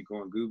YouTube? Did you go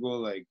on Google?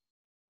 Like,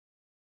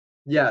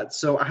 Yeah,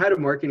 so I had a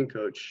marketing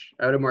coach.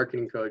 A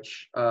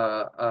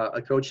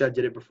coach that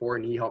did it before,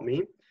 and he helped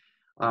me.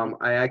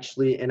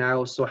 I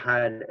also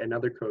had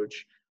another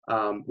coach.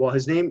 Well,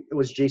 his name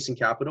was Jason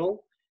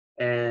Capital,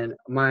 and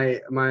my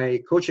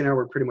coach and I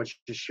were pretty much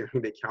just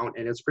sharing the account,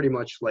 and it's pretty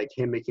much like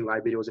him making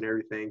live videos and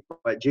everything.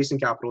 But Jason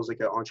Capital is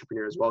like an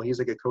entrepreneur as well. He's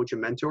like a coach and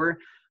mentor.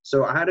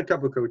 So I had a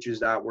couple of coaches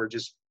that were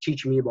just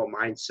teaching me about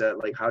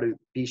mindset, like how to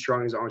be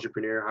strong as an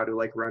entrepreneur, how to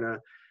like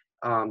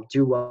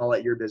do well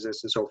at your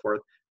business and so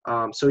forth.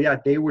 So yeah,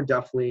 they were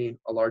definitely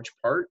a large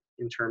part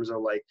in terms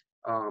of like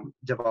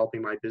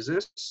developing my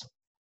business.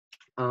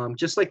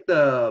 Just like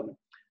the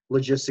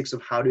logistics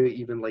of how to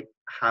even like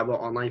have an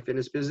online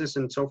fitness business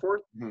and so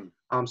forth.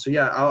 So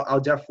yeah, I'll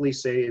definitely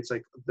say it's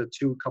like the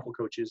couple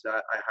coaches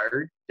that I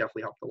hired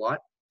definitely helped a lot.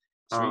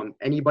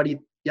 Anybody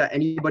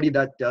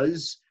that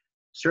does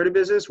start a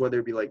business, whether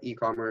it be like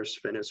e-commerce,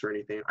 fitness, or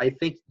anything, I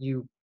think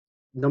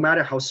no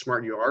matter how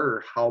smart you are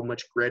or how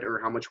much grit or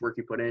how much work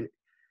you put in,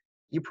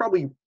 you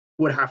probably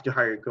would have to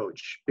hire a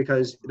coach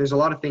because there's a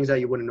lot of things that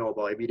you wouldn't know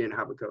about if you didn't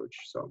have a coach.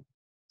 So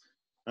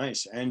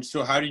nice. And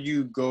so how did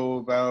you go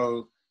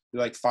about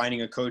like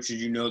finding a coach?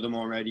 Did you know them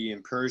already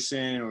in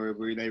person, or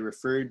were they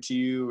referred to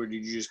you, or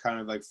did you just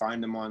kind of like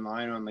find them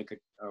online on like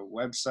a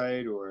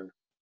website? Or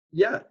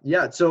yeah.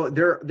 So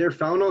they're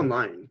found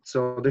online.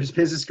 So there's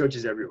business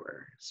coaches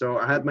everywhere. So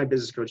I had my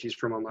business coach. He's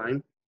from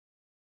online.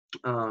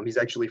 He's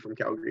actually from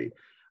Calgary.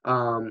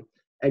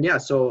 And yeah,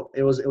 so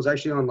it was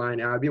actually online,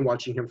 and I've been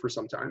watching him for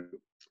some time.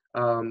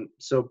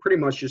 So pretty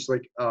much just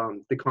like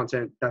the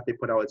content that they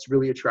put out, it's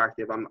really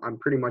attractive. I'm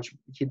pretty much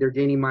they're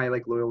gaining my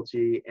like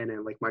loyalty and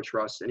then like my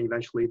trust, and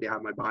eventually they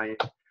have my buy-in.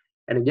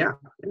 And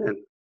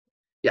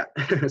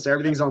then so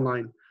everything's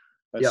online.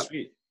 that's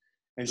sweet.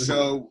 And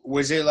so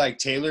was it like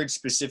tailored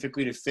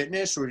specifically to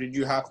fitness, or did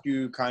you have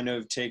to kind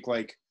of take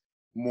like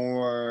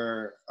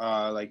more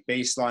like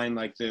baseline,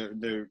 like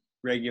the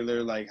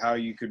regular, like how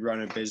you could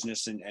run a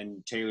business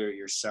and tailor it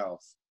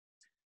yourself?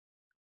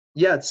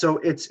 Yeah, so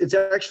it's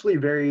actually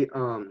very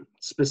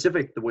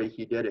specific the way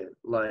he did it.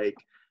 Like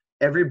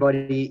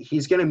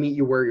he's gonna meet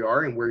you where you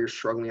are and where you're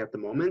struggling at the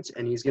moment,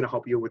 and he's gonna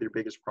help you with your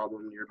biggest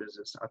problem in your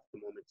business at the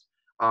moment.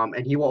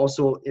 And he will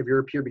also, if you're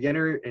a pure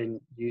beginner and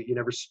you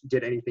never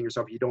did anything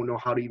yourself, you don't know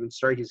how to even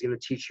start, he's gonna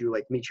teach you,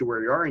 like meet you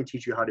where you are and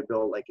teach you how to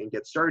build like and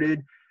get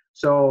started.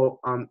 So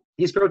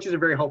these coaches are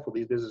very helpful,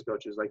 these business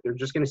coaches. Like they're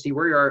just going to see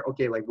where you are.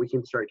 Okay, like we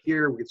can start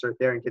here, we can start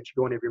there and get you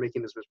going. If you're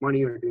making this much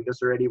money or doing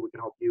this already, we can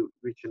help you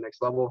reach the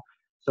next level.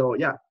 So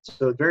yeah,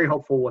 so very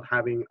helpful with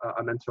having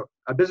a mentor,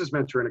 a business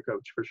mentor and a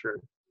coach for sure.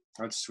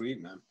 That's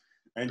sweet, man.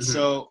 And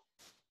so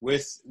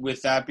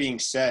with that being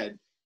said,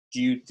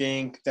 do you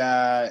think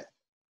that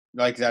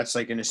Like that's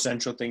like an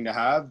essential thing to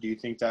have? Do you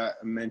think that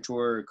a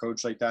mentor or a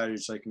coach like that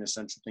is like an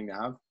essential thing to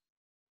have?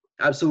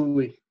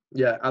 Absolutely.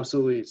 Yeah,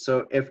 absolutely.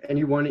 So if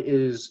anyone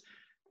is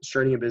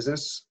starting a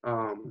business,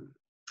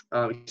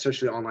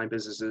 especially online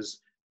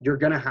businesses, you're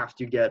gonna have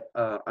to get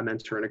a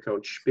mentor and a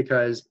coach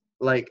because,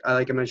 like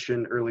I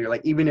mentioned earlier,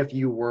 like even if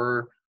you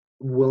were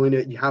willing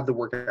to, you have the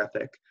work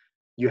ethic,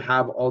 you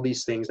have all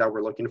these things that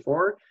we're looking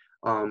for.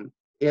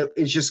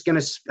 It's just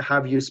gonna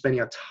have you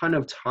spending a ton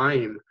of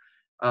time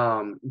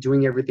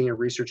doing everything and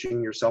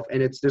researching yourself.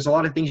 And there's a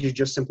lot of things you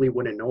just simply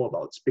wouldn't know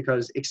about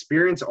because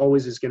experience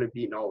always is going to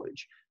beat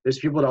knowledge. There's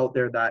people out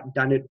there that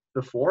done it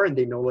before and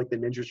they know like the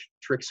ninja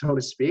trick, so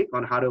to speak,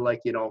 on how to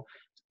like,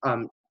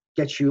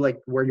 get you like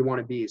where you want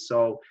to be.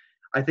 So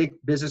I think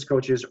business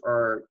coaches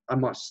are a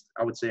must.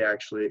 I would say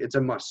actually it's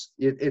a must.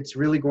 It's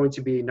really going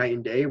to be night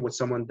and day with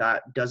someone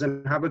that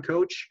doesn't have a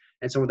coach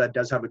and someone that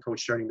does have a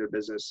coach starting their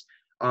business.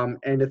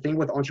 And the thing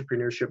with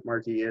entrepreneurship,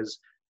 Marky, is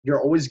you're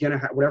always going to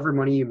have whatever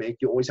money you make,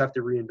 you always have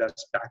to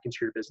reinvest back into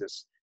your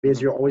business because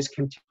you're always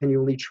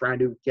continually trying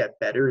to get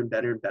better and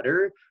better and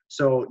better.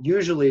 So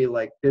usually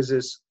like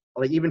business,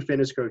 like even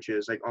fitness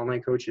coaches, like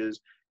online coaches,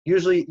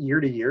 usually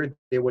year to year,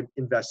 they would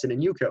invest in a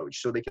new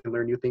coach so they can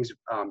learn new things,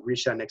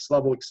 reach that next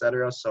level,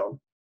 etc. So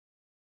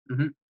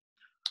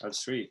That's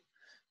sweet.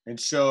 And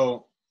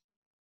so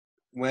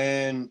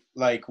when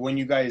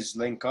you guys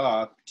link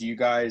up, do you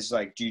guys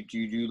like do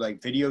you do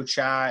like video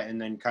chat and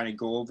then kind of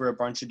go over a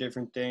bunch of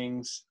different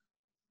things,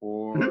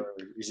 or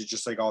is it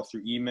just like all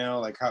through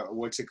email? Like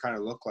what's it kind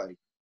of look like?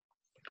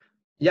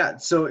 Yeah.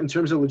 So in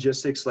terms of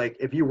logistics, like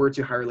if you were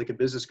to hire like a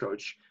business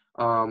coach,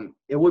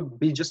 it would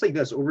be just like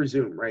this over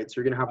Zoom, right? So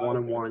you're going to have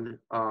one-on-one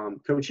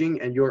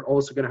coaching, and you're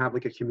also going to have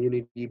like a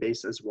community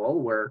base as well,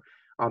 where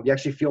you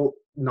actually feel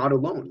not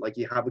alone. Like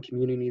you have a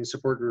community and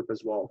support group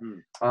as well.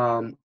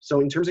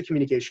 So in terms of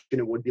communication,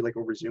 it would be like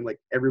over Zoom. Like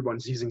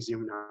everyone's using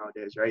Zoom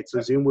nowadays, right?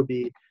 So Zoom would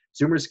be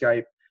Zoom or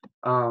Skype.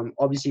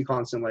 Obviously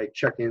constant like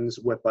check-ins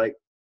with like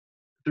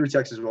through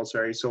text as well.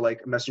 Sorry. So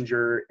like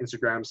Messenger,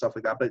 Instagram, stuff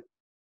like that. But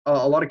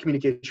a lot of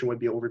communication would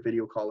be over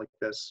video call like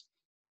this.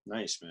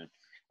 Nice, man.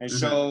 And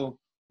so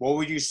what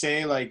would you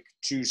say like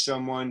to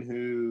someone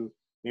who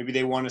maybe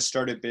they want to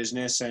start a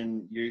business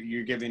and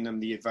you're giving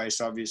them the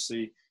advice,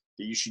 obviously,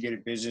 that you should get a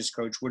business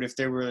coach? What if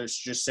they were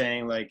just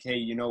saying like, hey,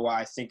 you know what,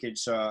 I think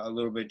it's a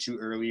little bit too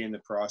early in the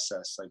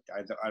process. Like,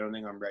 I don't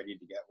think I'm ready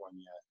to get one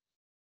yet.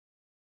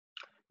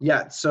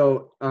 Yeah.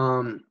 So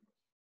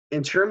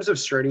in terms of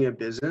starting a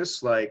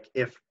business, like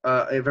if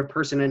a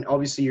person, and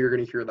obviously you're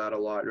going to hear that a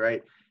lot,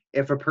 right?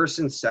 If a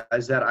person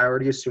says that, I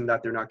already assume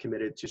that they're not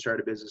committed to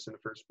start a business in the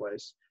first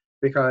place.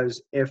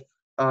 Because if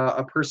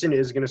a person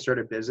is going to start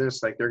a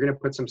business, like they're going to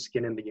put some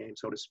skin in the game,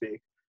 so to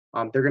speak.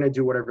 They're going to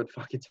do whatever the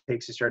fuck it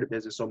takes to start a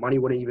business. So money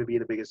wouldn't even be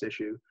the biggest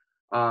issue.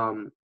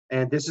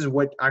 And this is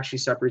what actually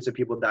separates the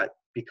people that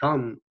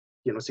become,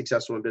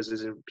 successful in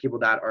business and people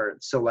that are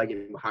still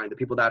lagging behind. The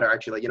people that are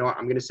actually like, you know what,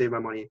 I'm going to save my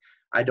money.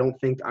 I don't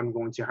think I'm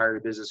going to hire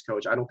a business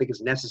coach. I don't think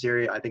it's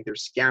necessary. I think they're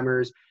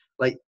scammers.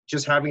 Like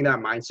just having that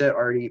mindset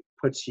already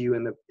puts you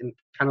in kind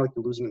of like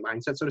the losing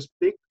mindset, so to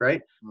speak, right?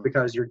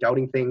 Because you're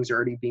doubting things, you're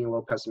already being a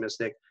little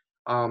pessimistic.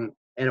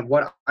 And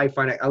what I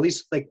find, at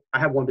least like I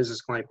have one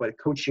business client, but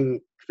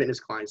coaching fitness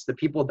clients, the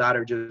people that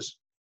are just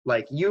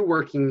like you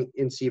working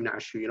in Steve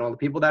Nash, the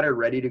people that are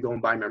ready to go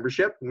and buy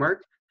membership,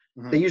 Mark,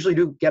 they usually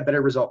do get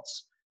better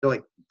results. They're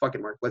like, fuck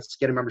it, Mark, let's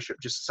get a membership.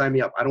 Just sign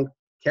me up. I don't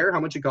care how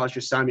much it costs.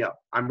 Just sign me up.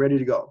 I'm ready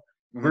to go.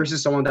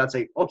 Versus someone that's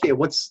like, okay,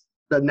 what's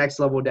the next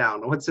level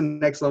down? What's the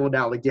next level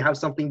down? Like, do you have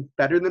something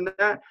better than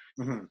that?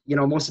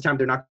 Most of the time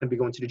they're not going to be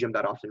going to the gym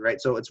that often,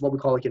 right? So it's what we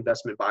call like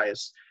investment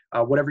bias.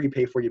 Whatever you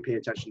pay for, you pay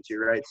attention to,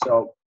 right?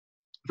 So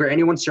for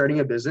anyone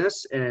starting a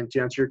business, and to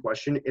answer your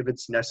question, if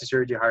it's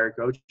necessary to hire a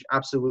coach,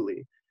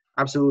 absolutely.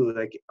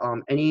 Absolutely. Like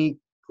any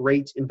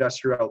great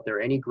investor out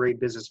there, any great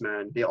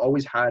businessman, they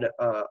always had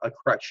a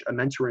crutch, a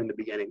mentor in the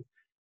beginning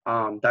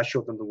that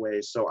showed them the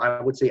way. So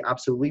I would say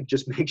absolutely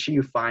just make sure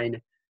you find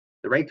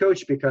the right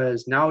coach,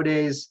 because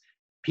nowadays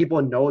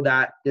people know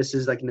that this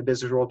is like in the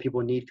business world,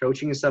 people need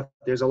coaching and stuff.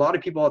 There's a lot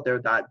of people out there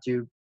that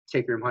do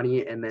take your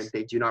money and then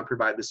they do not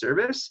provide the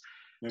service.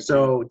 Okay.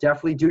 So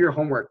definitely do your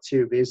homework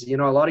too, because a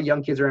lot of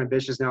young kids are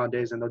ambitious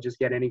nowadays and they'll just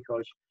get any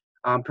coach.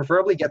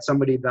 Preferably get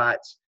somebody that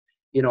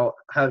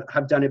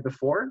have done it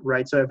before,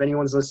 right? So if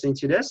anyone's listening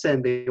to this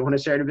and they want to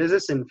start a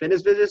business and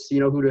fitness business,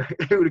 who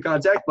to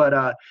contact.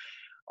 But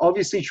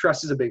obviously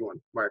trust is a big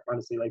one, Mark.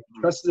 Honestly, like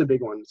trust is a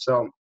big one.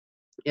 So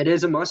it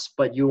is a must,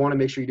 but you want to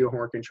make sure you do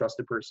homework and trust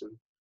the person.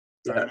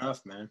 Fair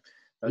enough, man.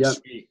 That's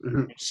sweet.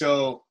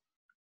 So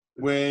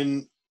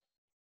when,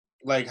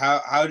 like,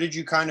 how did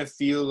you kind of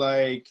feel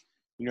like,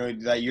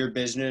 that your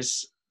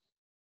business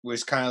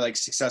was kind of like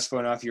successful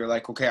enough? You're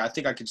like, okay, I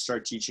think I could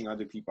start teaching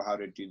other people how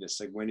to do this.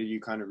 Like, when did you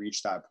kind of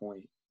reach that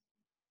point?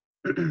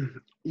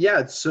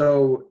 Yeah.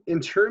 So in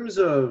terms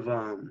of,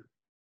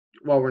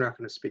 well, we're not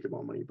going to speak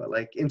about money, but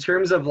like in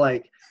terms of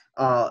like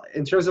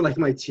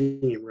my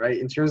team, right?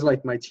 In terms of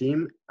like my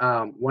team,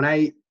 when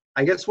I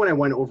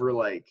went over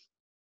like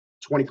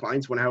 20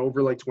 clients, when I had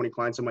over like 20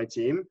 clients on my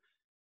team,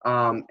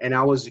 And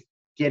I was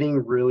getting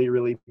really,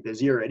 really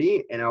busy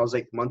already. And I was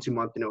like month to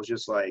month, and it was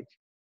just like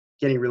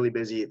getting really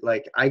busy.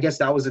 Like, I guess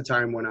that was the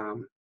time when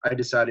I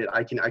decided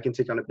I can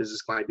take on a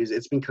business client, because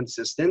it's been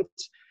consistent,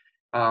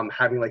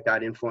 having like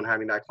that inflow and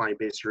having that client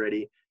base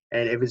already.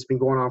 And if it's been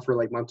going on for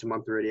like month to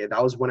month already,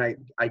 that was when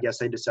I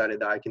guess I decided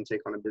that I can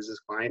take on a business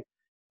client.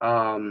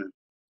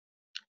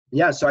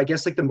 Yeah, so I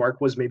guess like the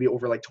mark was maybe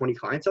over like 20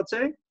 clients, I'd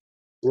say.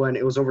 When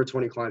it was over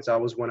 20 clients, that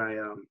was when I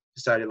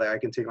decided like I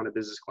can take on a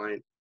business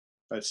client.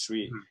 That's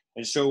sweet. Mhm.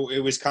 And so it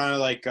was kind of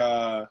like,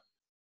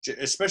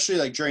 especially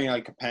like during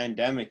like a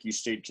pandemic, you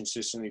stayed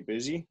consistently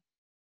busy.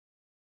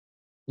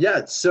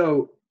 Yeah,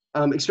 so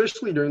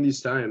especially during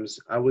these times,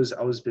 I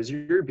was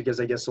busier, because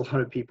I guess a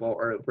lot of people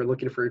were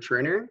looking for a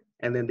trainer,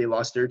 and then they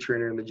lost their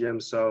trainer in the gym.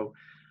 So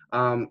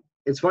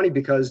it's funny,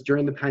 because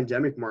during the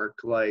pandemic, Mark,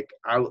 like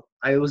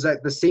I was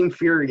at the same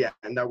fear again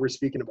that we're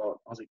speaking about.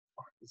 I was like,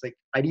 fuck, it's like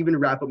I didn't even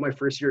wrap up my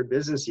first year of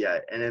business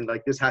yet, and then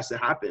like this has to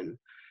happen.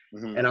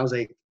 Mm-hmm. And I was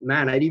like,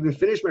 man, I didn't even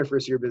finish my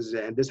first year of business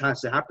yet, and this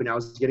has to happen. I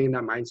was getting in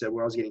that mindset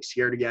where I was getting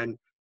scared again,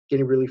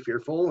 getting really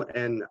fearful,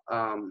 and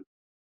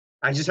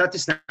I just had to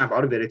snap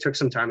out of it. It took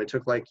some time. It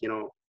took like,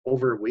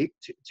 over a week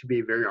to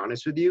be very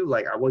honest with you.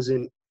 Like I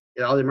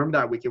remember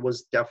that week. It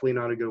was definitely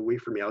not a good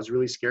week for me. I was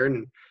really scared,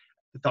 and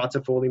the thoughts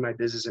of folding my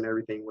business and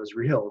everything was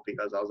real,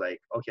 because I was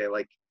like, okay,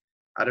 like,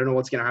 I don't know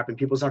what's going to happen.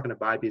 People's not going to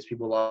buy because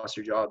people lost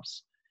their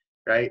jobs.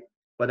 Right.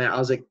 But then I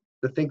was like,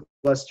 the think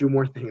less, do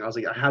more thing. I was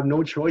like, I have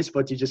no choice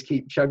but to just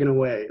keep chugging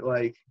away.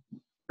 Like,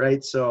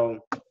 right. So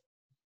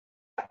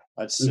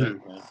That's sick,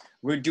 mhm. man.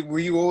 Were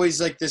you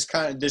always like this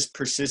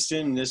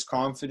persistent and this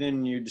confident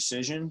in your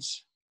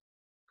decisions?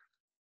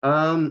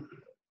 um,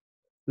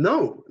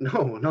 no.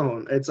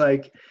 It's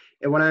like,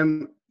 when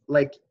I'm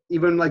like,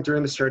 even like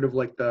during the start of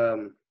like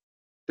the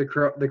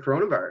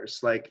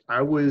coronavirus, like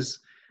I was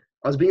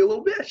being a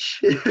little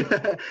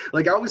bitch.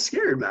 Like, I was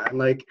scared, man.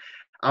 Like,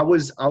 I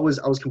was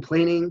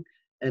complaining,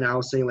 and I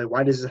was saying like,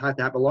 why does this have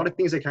to happen? A lot of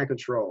things I can't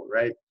control,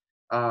 right?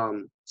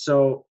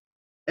 So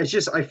it's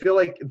just, I feel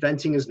like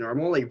venting is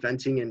normal. Like,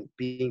 venting and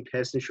being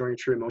pissed and showing your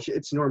true emotion,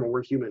 it's normal.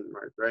 We're human,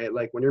 Mark, right?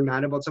 Like, when you're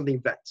mad about something,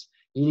 vent.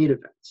 You need to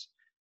vent,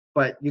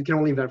 but you can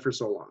only vent for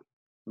so long.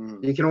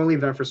 Mm. You can only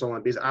vent for so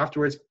long, because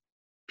afterwards,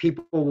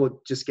 people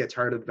will just get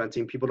tired of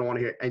venting. People don't want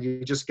to hear, and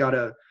you just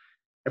gotta,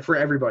 for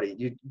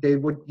everybody,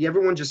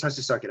 everyone just has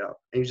to suck it up,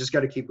 and you just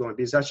got to keep going,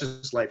 because that's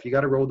just life. You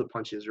got to roll the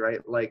punches, right?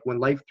 Like, when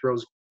life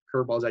throws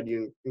curveballs at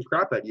you and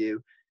crap at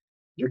you,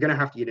 you're gonna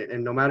have to eat it.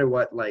 And no matter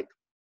what, like,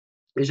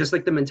 it's just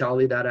like the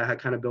mentality that I had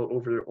kind of built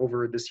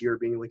over this year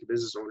being like a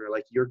business owner.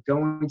 Like, you're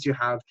going to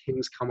have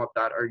things come up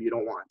that are you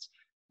don't want.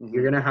 You're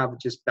Mm-hmm. gonna have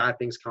just bad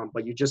things come,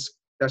 but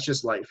that's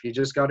just life. You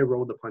just got to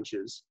roll the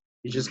punches.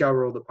 You just Mm-hmm. got to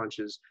roll the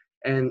punches.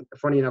 And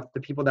funny enough,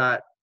 the people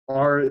that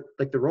are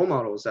like the role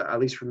models, that, at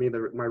least for me,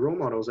 my role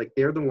models, like,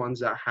 they're the ones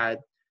that had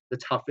the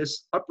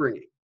toughest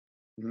upbringing.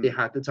 They Mm-hmm.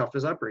 had the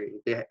toughest upbringing.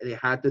 They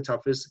had the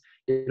toughest,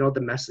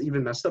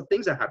 even messed up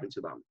things that happened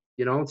to them.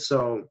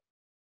 So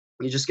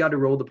you just got to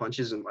roll the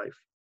punches in life.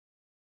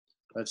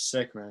 That's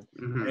sick, man.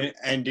 Hmm.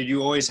 And did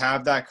you always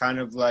have that kind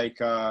of like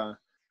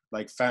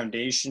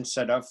foundation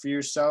set up for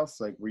yourself?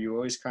 Like, were you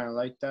always kind of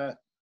like that,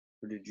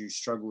 or did you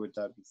struggle with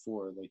that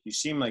before? Like, you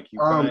seem like you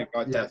kind of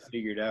got Yeah, that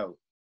figured out,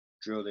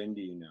 drilled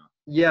into you now.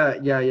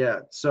 yeah.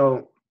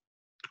 So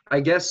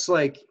I guess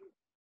like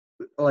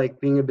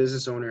being a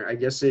business owner, I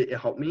guess it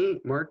helped me,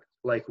 Mark.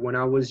 Like, when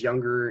I was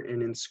younger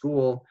and in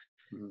school,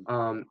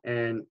 Mm-hmm.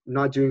 and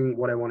not doing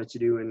what I wanted to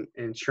do,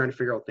 and trying to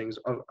figure out things.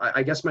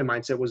 I guess my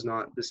mindset was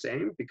not the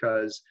same,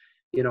 because,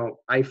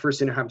 I first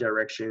didn't have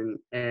direction.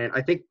 And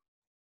I think,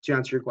 to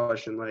answer your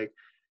question, like,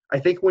 I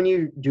think when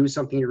you do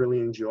something you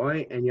really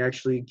enjoy and you're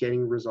actually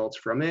getting results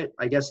from it,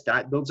 I guess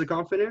that builds a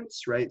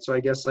confidence, right? So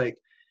I guess like,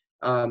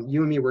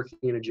 you and me working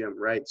in a gym,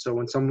 right? So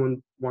when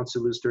someone wants to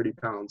lose 30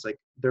 pounds, like,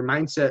 their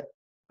mindset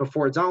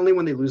before, it's not only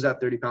when they lose that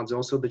 30 pounds,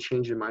 also the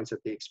change in mindset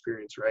they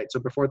experience, right?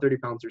 So before 30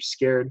 pounds, they're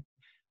scared.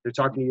 They're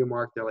talking to you,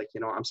 Mark. They're like,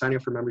 I'm signing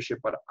up for membership,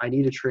 but I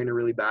need a trainer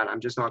really bad. I'm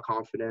just not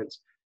confident.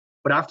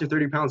 But after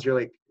 30 pounds, you're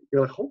like,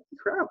 holy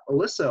crap,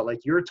 Alyssa,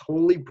 like, you're a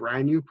totally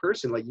brand new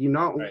person. Like, you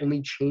not Right.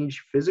 only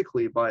change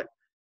physically, but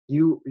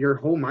your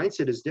whole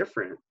mindset is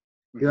different.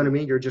 You know what I Mm-hmm.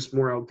 mean? You're just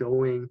more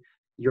outgoing.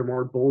 You're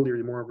more bold.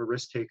 You're more of a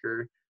risk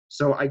taker.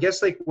 So I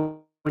guess like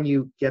when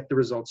you get the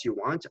results you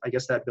want, I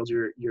guess that builds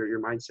your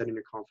mindset and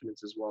your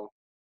confidence as well.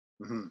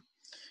 Mm-hmm.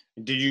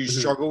 Did you Hmm.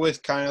 struggle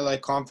with kind of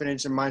like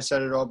confidence and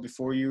mindset at all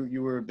before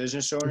you were a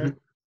business owner? Hmm.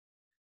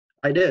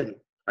 I did.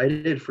 I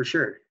did for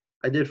sure.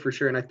 I did for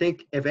sure. And I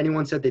think if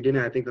anyone said they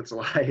didn't, I think that's a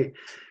lie.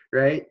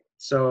 Right.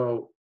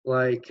 So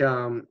like,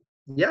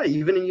 yeah,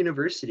 even in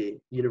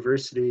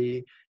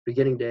university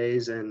beginning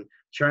days, and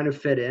trying to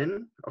fit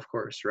in, of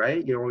course,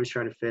 right? You're always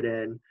trying to fit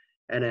in.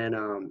 And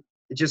then,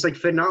 it's just like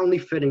not only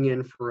fitting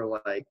in for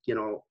like,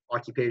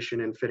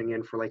 occupation, and fitting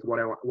in for like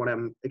what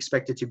I'm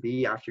expected to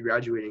be after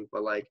graduating,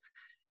 but like,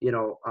 you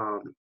know,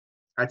 um,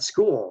 at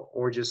school,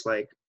 or just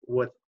like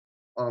with,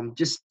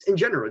 just in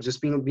general,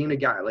 just being a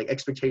guy, like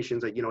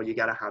expectations, like, you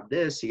gotta have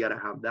this, you gotta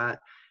have that.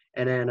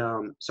 And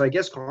then, so I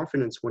guess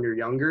confidence when you're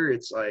younger,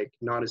 it's like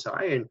not as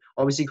high. And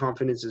obviously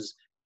confidence is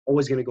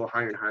always going to go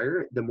higher and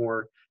higher. The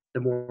more,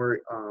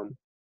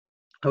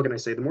 how can I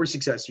say, the more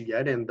success you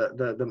get, and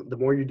the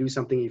more you do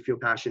something, you feel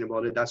passionate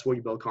about it. That's what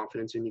you build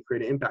confidence and you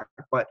create an impact.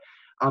 But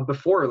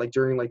before, like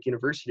during like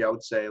university, I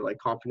would say like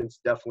confidence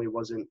definitely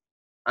wasn't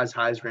as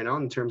high as right now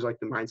in terms of like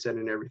the mindset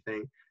and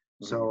everything.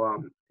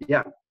 So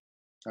yeah.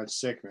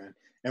 That's sick, man.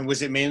 And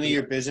was it mainly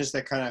your business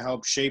that kind of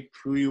helped shape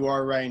who you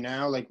are right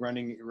now, like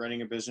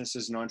running a business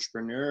as an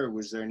entrepreneur, or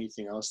was there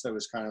anything else that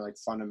was kind of like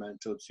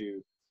fundamental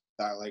to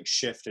that like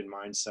shift in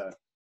mindset?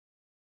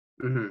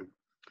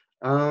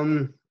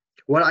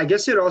 Well, I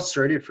guess it all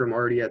started from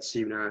already at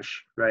Steve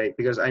Nash, right?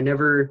 Because I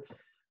never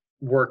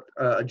worked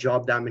a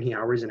job that many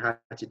hours and had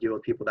to deal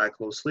with people that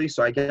closely.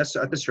 So I guess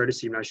at the start of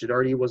Steve Nash, it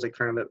already was like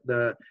kind of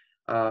the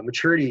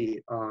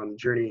maturity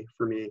journey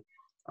for me.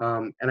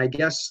 And I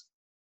guess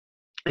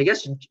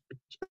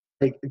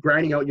like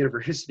grinding out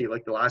university,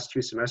 like the last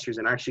 2 semesters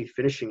and actually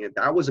finishing it,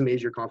 that was a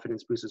major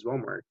confidence boost as well,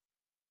 Mark.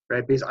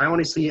 Right? Because I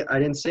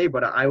didn't say,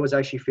 but I was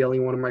actually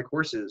failing one of my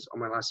courses on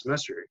my last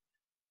semester.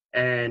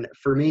 And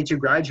for me to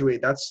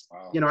graduate, that's,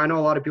 Wow. I know a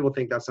lot of people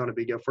think that's not a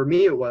big deal. For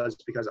me, it was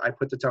because I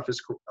put the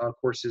toughest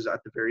courses at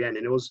the very end,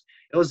 and it was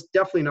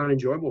definitely not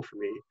enjoyable for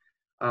me.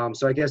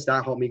 So I guess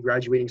that helped me.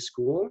 Graduating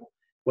school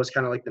was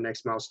kind of like the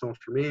next milestone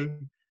for me.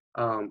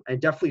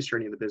 And definitely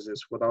starting the business,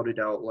 without a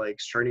doubt.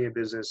 Like starting a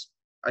business,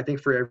 I think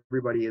for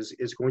everybody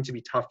is going to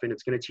be tough, and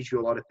it's going to teach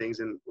you a lot of things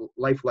and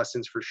life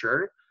lessons for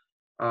sure.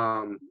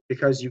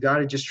 Because you got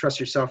to just trust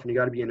yourself, and you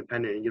got to be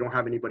independent, and you don't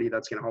have anybody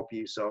that's going to help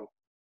you. So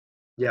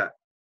yeah.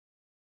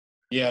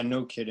 Yeah,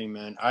 no kidding,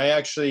 man.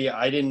 I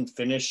didn't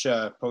finish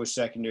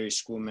post-secondary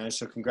school, man.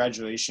 So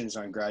congratulations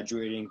on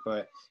graduating.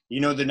 But the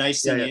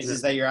nice thing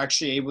is that you're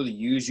actually able to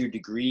use your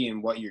degree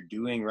in what you're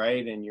doing,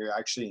 right? And you're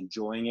actually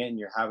enjoying it and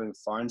you're having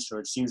fun. So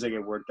it seems like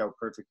it worked out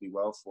perfectly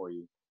well for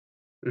you.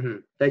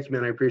 Thank you,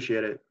 man. I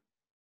appreciate it.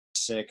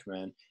 Sick,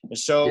 man. And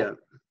so,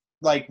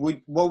 like,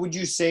 what would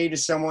you say to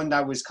someone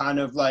that was kind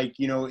of like,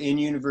 in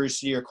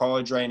university or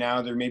college right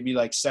now? They're maybe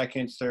like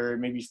second, third,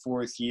 maybe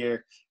fourth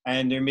year,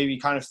 and they're maybe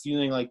kind of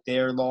feeling like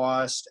they're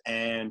lost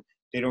and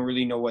they don't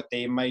really know what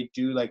they might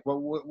do. Like,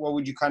 what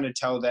would you kind of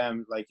tell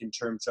them, like, in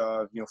terms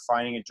of,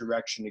 finding a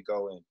direction to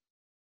go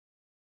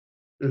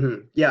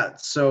in? Yeah.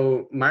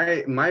 So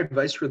my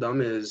advice for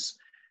them is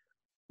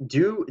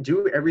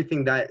do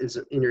everything that is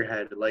in your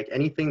head. Like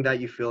anything that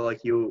you feel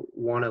like you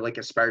want to like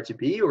aspire to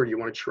be, or you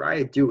want to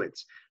try, do it,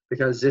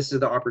 because this is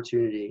the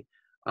opportunity.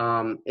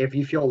 If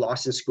you feel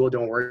lost in school,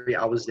 don't worry.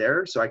 I was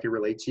there, so I can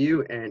relate to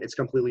you, and it's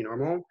completely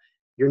normal.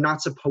 You're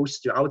not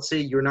supposed to, I would say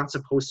you're not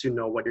supposed to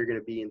know what you're going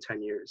to be in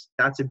 10 years.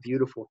 That's a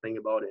beautiful thing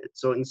about it.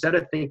 So instead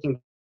of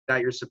thinking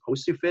that you're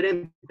supposed to fit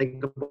in,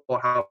 think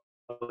about how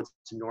it's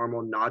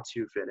normal not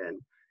to fit in,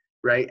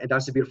 right? And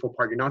that's the beautiful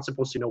part. You're not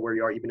supposed to know where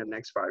you are even in the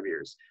next 5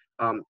 years.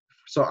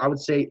 So I would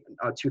say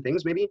 2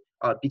 things maybe.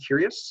 Be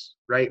curious,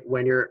 right?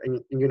 When you're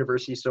in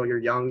university, so you're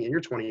young, in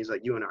your 20s,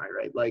 like you and I,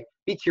 right? Like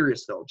be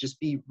curious though. Just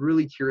be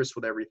really curious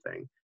with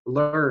everything.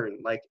 Learn,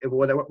 like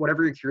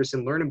whatever you're curious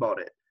in, learn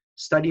about it.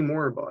 Study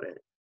more about it,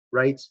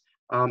 right?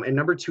 And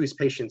number 2 is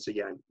patience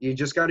again. You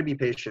just got to be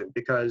patient,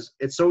 because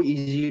it's so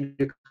easy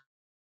to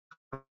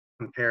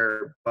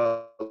compare.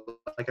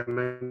 Like I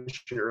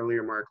mentioned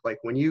earlier, Mark, like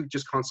when you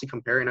just constantly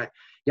compare, and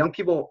young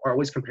people are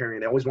always comparing.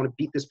 They always want to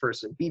beat this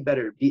person, be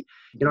better, you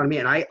know what I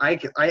mean? And I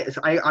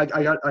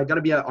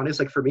gotta be honest.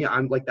 Like for me,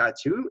 I'm like that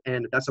too,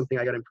 and that's something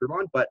I gotta improve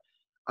on. But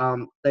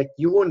like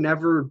you will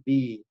never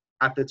be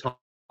at the top,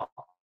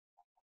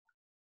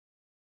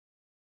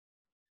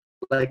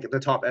 like the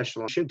top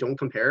echelon. Don't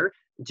compare.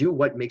 Do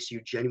what makes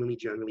you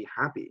genuinely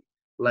happy.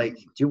 Like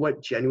do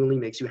what genuinely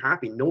makes you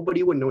happy.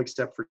 Nobody would know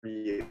except for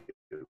you.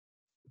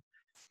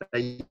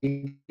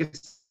 You can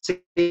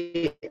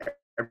say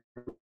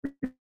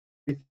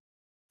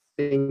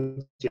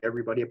everything to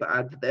everybody, but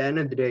at the end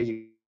of the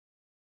day,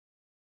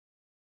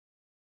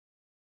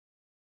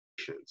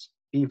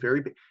 be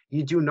very.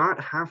 You do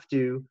not have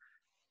to,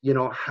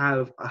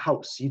 have a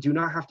house. You do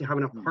not have to have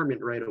an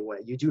apartment right away.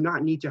 You do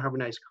not need to have a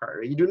nice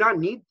car. You do not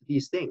need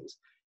these things,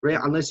 right?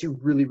 Unless you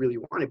really, really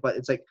want it. But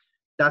it's like,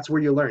 that's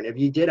where you learn. If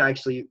you did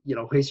actually,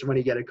 waste your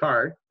money to get a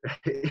car,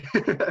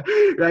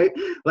 right? Right?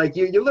 Like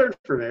you learn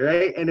from it,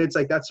 right? And it's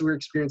like, that's where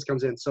experience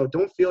comes in. So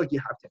don't feel like you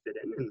have to fit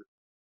in.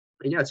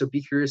 And yeah, so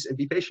be curious and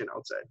be patient, I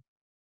would say.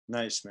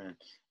 Nice, man.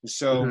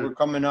 So we're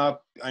coming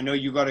up. I know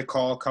you got a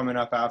call coming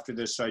up after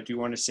this, so I do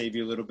want to save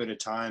you a little bit of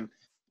time.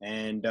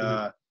 And,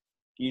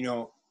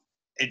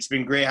 it's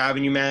been great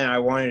having you, man. I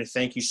wanted to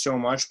thank you so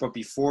much. But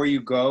before you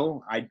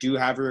go, I do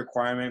have a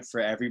requirement for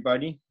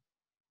everybody.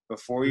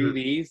 Before you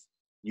leave,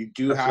 you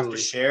do have to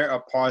share a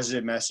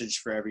positive message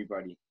for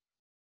everybody.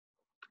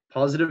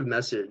 Positive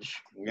message.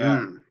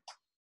 Yeah.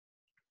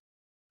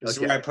 This is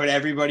where I put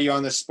everybody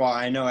on the spot.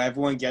 I know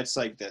everyone gets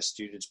like this,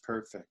 dude. It's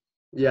perfect.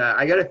 Yeah,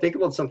 I got to think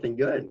about something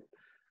good.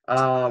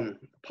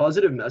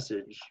 Positive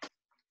message.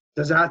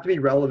 Does it have to be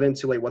relevant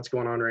to like what's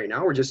going on right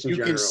now, or just in You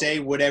general? can say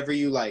whatever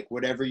you like,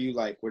 whatever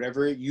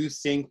you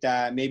think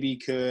that maybe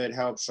could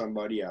help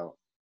somebody out.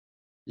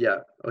 Yeah.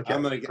 Okay.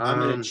 I'm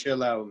gonna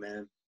chill out,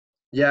 man.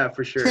 Yeah,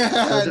 for sure. So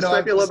this No, might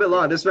I'm be a little just bit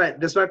long. kidding.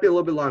 This might be a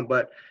little bit long,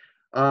 but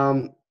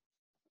um,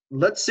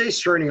 let's say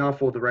starting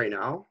off with right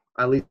now,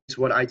 at least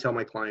what I tell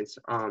my clients.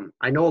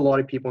 I know a lot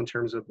of people in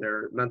terms of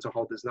their mental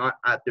health is not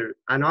at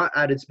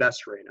its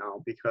best right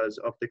now because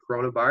of the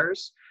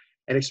coronavirus,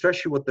 and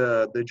especially with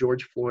the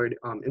George Floyd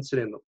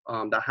incident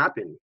that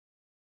happened.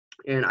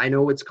 And I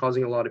know it's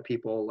causing a lot of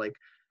people like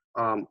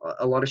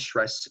a lot of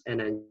stress, and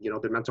then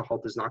their mental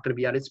health is not going to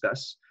be at its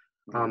best.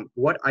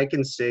 What I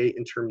can say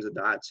in terms of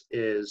that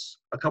is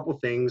a couple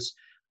things.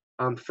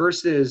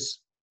 First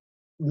is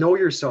know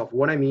yourself.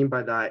 What I mean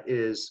by that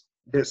is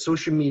that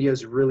social media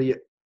is really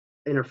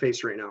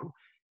interface right now.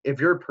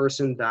 If you're a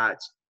person that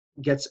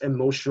gets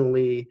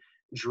emotionally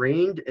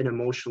drained and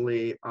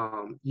emotionally,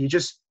 you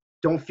just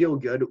don't feel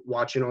good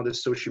watching all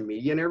this social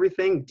media and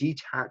everything,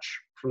 detach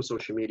from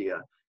social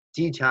media.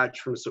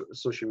 Detach from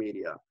social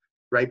media,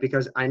 right?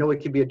 Because I know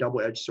it could be a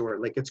double-edged sword.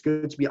 Like, it's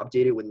good to be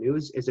updated with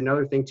news. It's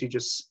another thing to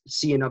just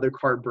see another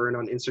car burn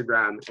on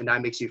Instagram and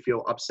that makes you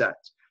feel upset.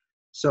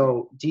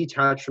 So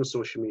detach from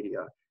social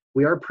media.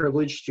 We are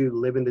privileged to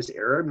live in this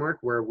era, Mark,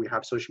 where we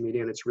have social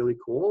media and it's really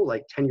cool.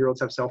 Like 10-year-olds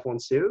have cell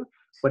phones too,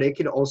 but it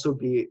could also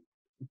be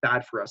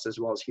bad for us as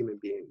well as human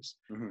beings.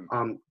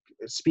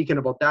 Speaking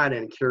about that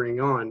and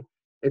carrying on,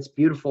 it's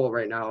beautiful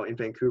right now in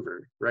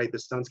Vancouver, right? The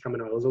sun's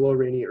coming out. It was a little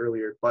rainy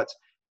earlier, but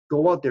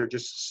go out there,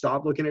 just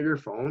stop looking at your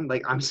phone.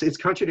 Like it's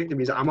contradicting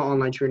because I'm an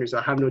online trainer, so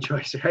I have no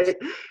choice, right?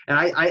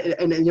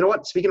 And you know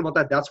what? Speaking about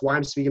that, that's why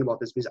I'm speaking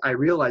about this, because I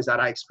realize that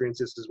I experience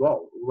this as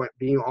well,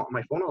 being on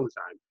my phone all the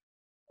time.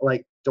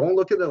 Like, don't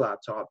look at the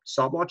laptop,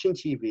 stop watching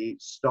TV,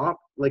 stop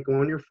like going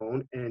on your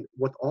phone. And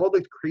with all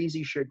the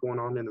crazy shit going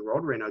on in the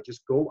world right now,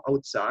 just go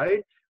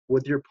outside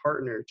with your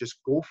partner, just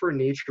go for a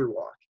nature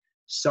walk,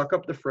 suck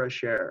up the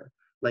fresh air,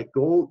 like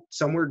go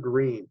somewhere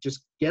green,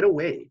 just get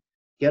away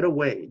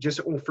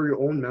just for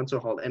your own mental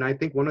health. And I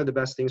think one of the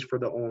best things for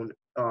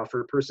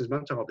for a person's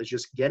mental health is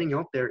just getting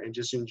out there and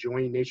just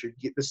enjoying nature,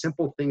 get the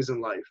simple things in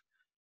life.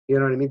 You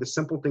know what I mean? The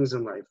simple things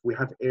in life. We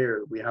have air,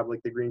 we have like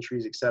the green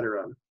trees,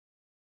 etc.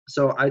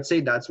 So I'd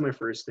say that's my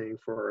first thing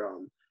for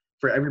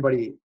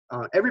everybody.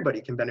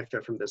 Everybody can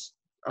benefit from this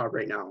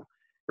right now,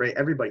 right?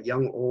 Everybody,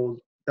 young, old,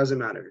 doesn't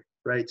matter,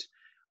 right?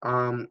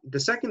 The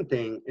second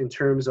thing in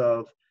terms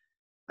of,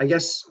 I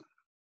guess,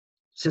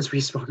 since we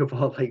spoke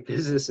about like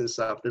business and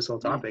stuff, this whole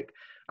topic,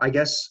 I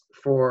guess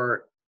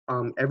for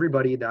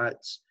everybody that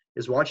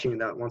is watching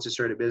that wants to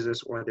start a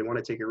business or they want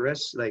to take a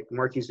risk, like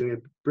Marky's doing a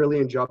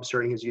brilliant job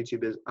starting his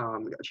YouTube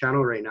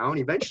channel right now, and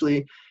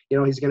eventually,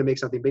 he's going to make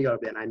something big out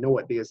of it. And I know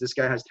it because this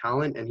guy has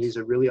talent and he's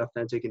a really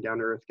authentic and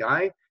down-to-earth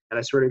guy. And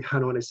I swear to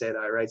God, I want to say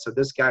that, right? So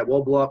this guy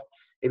will blow up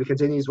if he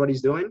continues what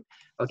he's doing.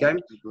 Okay.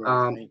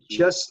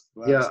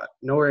 Yeah,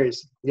 no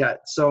worries. Yeah.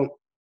 So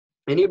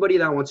anybody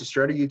that wants to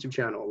start a YouTube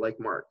channel like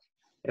Mark,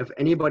 if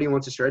anybody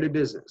wants to start a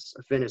business,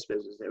 a fitness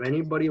business, if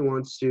anybody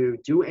wants to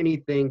do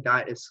anything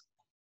that is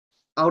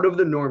out of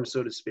the norm,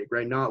 so to speak,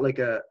 right? Not like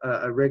a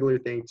regular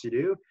thing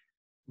to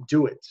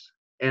do it.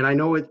 And I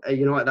know it,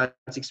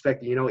 that's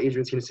expected.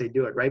 Adrian's going to say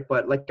do it, right?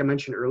 But like I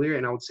mentioned earlier,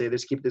 and I would say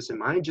this, keep this in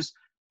mind, just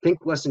think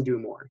less and do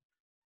more.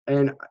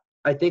 And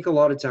I think a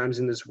lot of times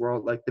in this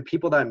world, like the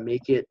people that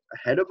make it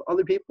ahead of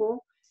other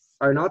people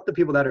are not the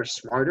people that are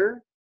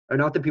smarter, are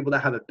not the people that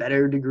have a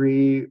better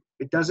degree.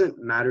 It doesn't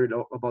matter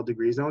about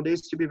degrees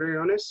nowadays, to be very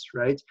honest,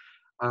 right?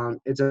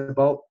 It's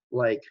about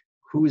like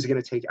who is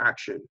going to take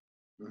action.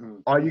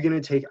 Are you going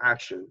to take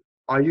action?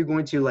 Are you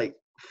going to like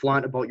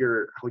flaunt about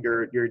your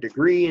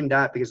degree and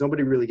that, because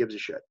nobody really gives a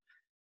shit?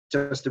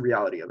 Just the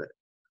reality of it.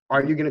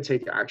 Are you going to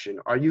take action?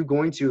 Are you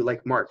going to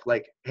like Mark,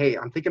 like, hey,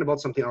 I'm thinking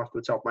about something off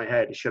the top of my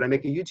head. Should I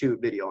make a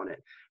YouTube video on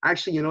it?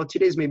 Actually,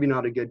 today's maybe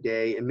not a good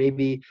day. And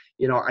maybe,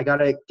 I got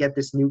to get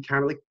this new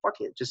camera. Like,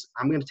 fuck it.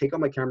 I'm going to take out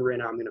my camera right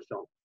now. I'm going to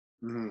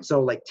film.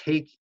 So like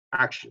take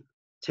action.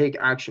 Take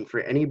action for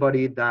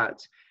anybody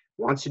that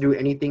wants to do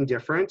anything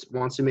different,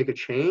 wants to make a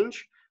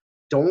change.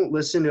 Don't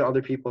listen to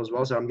other people as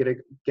well. So I'm going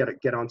to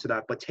get onto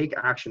that, but take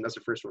action. That's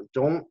the first one.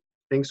 Don't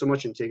think so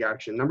much and take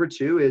action. Number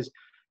two is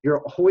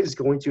you're always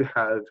going to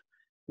have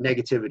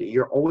negativity.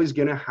 You're always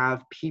going to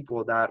have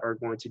people that are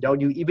going to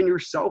doubt you. Even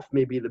yourself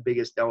may be the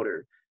biggest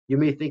doubter. You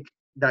may think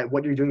that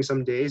what you're doing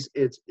some days,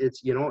 it's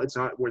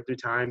not worth your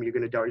time. You're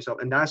going to doubt yourself.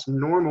 And that's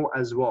normal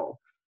as well.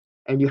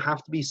 And you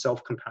have to be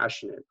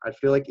self-compassionate. I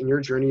feel like in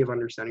your journey of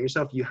understanding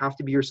yourself, you have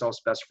to be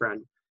yourself's best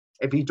friend.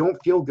 If you don't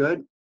feel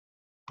good,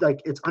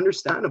 like, it's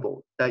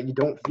understandable that you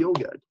don't feel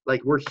good.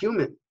 Like, we're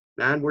human,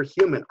 man. We're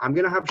human. I'm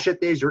going to have shit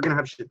days. You're going to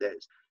have shit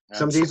days.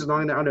 Some days are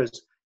longer than others.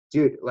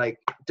 Dude, like,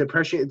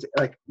 depression, it's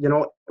like,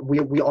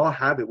 we all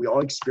have it. We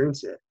all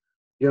experience it.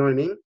 You know what I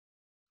mean?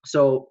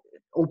 So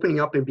opening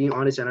up and being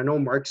honest. And I know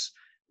Mark's,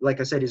 like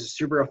I said, he's a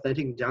super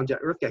authentic and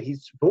down-to-earth guy. He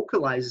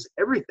vocalizes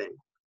everything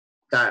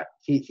that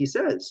he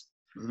says,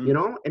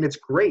 and it's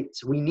great.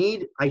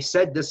 I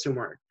said this to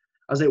Mark.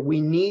 I was like,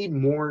 we need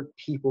more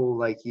people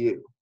like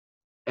you.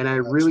 And I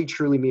That's, really,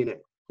 truly mean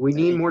it. We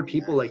need thank more you,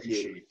 people man. like you,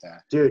 Appreciate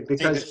that. dude, I think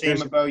the because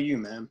same about you,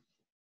 man.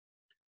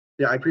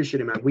 yeah, I appreciate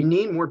it, man. We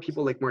need more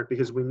people like Mark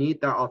because we need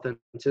that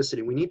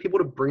authenticity. We need people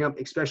to bring up,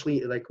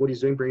 especially like what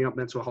he's doing, bringing up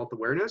mental health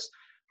awareness.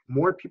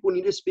 More people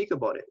need to speak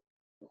about it.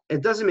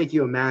 It doesn't make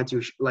you a man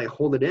to like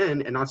hold it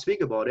in and not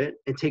speak about it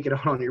and take it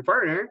out on your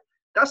partner.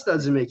 That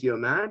doesn't make you a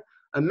man.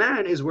 A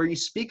man is where you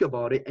speak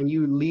about it and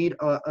you lead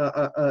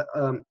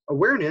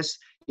awareness.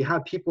 You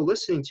have people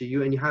listening to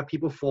you and you have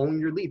people following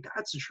your lead.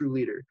 That's a true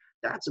leader.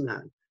 That's a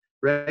man,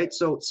 right?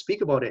 So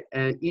speak about it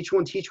and each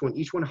one teach one,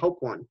 each one help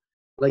one.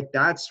 Like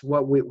that's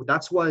what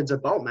it's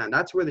about, man.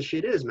 That's where the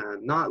shit is, man.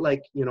 Not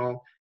like,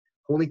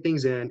 holding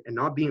things in and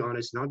not being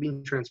honest, not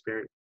being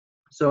transparent.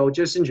 So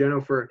just in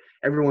general for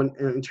everyone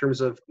in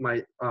terms of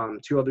my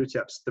two other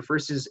tips. The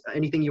first is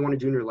anything you want to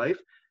do in your life,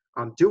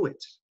 do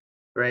it,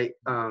 right?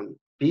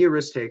 Be a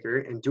risk taker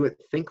and do it.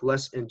 Think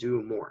less and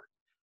do more.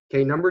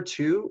 Okay. Number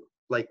two,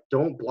 like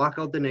don't block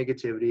out the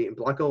negativity and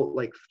block out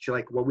like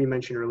what we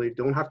mentioned earlier.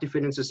 Don't have to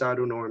fit in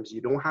societal norms.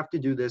 You don't have to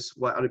do this,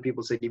 what other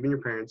people say, even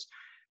your parents,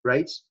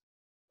 right?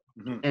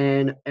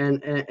 Mm-hmm.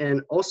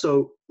 And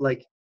also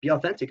like be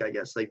authentic, I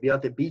guess. Like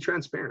be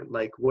transparent.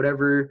 Like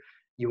whatever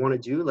you want to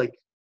do, like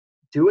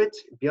do it,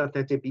 be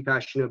authentic, be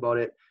passionate about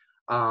it,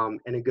 and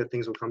then good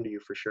things will come to you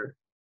for sure.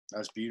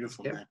 That's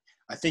beautiful, man.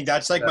 I think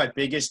that's like my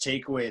biggest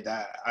takeaway.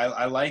 That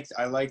I like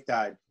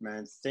that,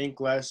 man. Think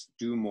less,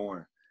 do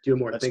more. Do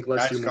more. Think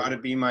less, do more. That's got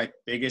to be my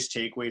biggest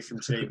takeaway from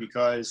today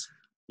because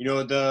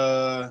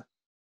the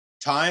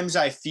times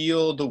I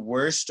feel the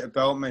worst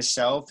about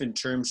myself in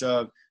terms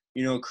of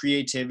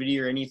creativity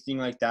or anything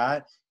like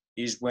that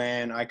is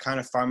when I kind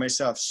of find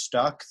myself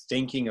stuck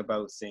thinking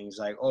about things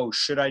like, oh,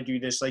 should I do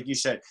this? Like you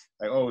said,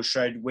 like, oh,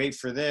 should I wait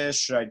for this?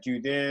 Should I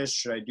do this?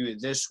 Should I do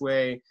it this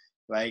way?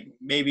 Like,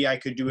 maybe I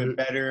could do it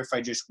better if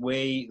I just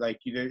wait. Like,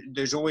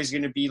 there's always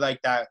going to be like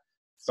that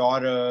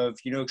thought of,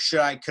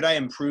 could I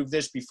improve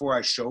this before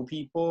I show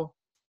people?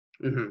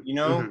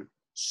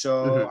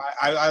 So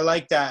I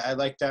like that. I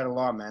like that a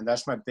lot, man.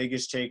 That's my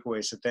biggest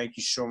takeaway. So thank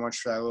you so much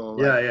for that little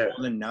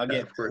golden nugget.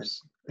 Yeah, of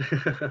course.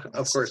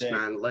 Of course,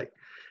 man. Like,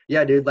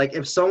 yeah, dude, like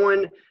if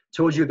someone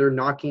told you they're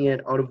knocking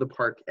it out of the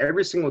park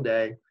every single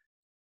day,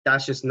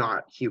 that's just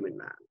not human,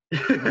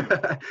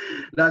 man.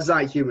 That's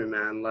not human,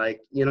 man.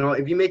 Like,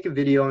 if you make a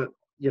video,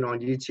 on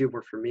YouTube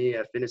or for me,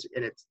 I finished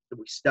and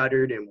we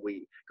stuttered and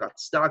we got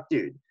stuck,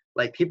 dude,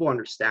 like people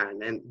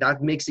understand. And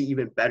that makes it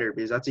even better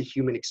because that's a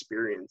human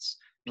experience.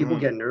 People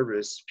get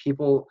nervous.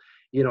 People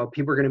are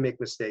going to make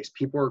mistakes.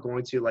 People are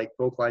going to like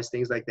vocalize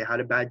things like they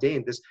had a bad day.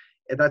 And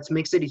that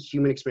makes it a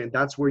human experience.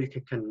 That's where you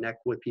can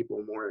connect with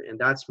people more. And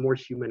that's more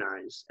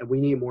humanized. And we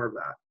need more of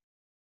that.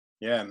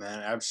 Yeah, man,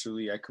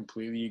 absolutely. I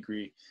completely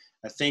agree.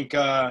 I think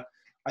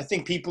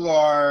people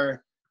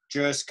are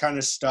just kind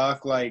of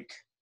stuck. Like,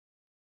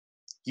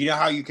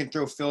 how you can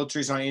throw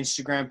filters on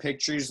Instagram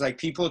pictures? Like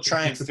people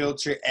try and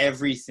filter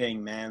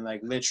everything, man.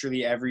 Like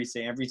literally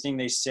everything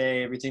they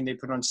say, everything they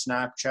put on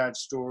Snapchat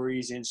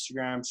stories,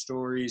 Instagram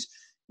stories,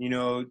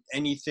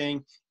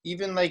 anything,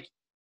 even like,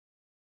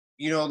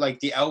 like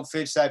the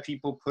outfits that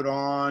people put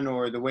on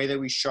or the way that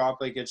we shop.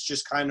 Like, it's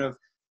just kind of,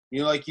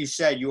 like you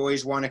said, you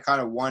always want to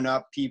kind of one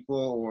up people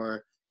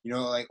or,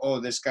 like, oh,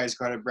 this guy's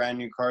got a brand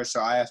new car,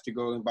 so I have to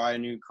go and buy a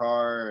new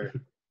car. Or,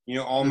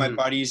 all my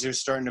buddies are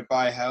starting to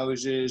buy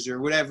houses or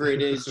whatever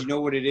it is. You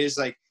know what it is?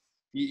 Like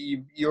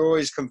you're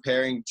always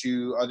comparing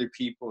to other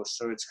people.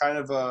 So it's kind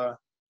of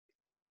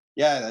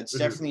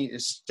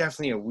it's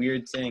definitely a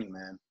weird thing,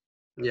 man.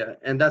 Yeah.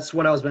 And that's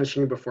what I was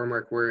mentioning before,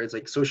 Mark, where it's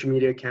like social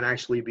media can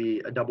actually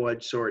be a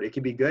double-edged sword. It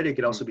could be good. It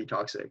could also be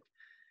toxic.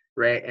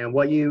 Right. And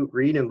what you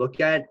read and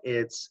look at,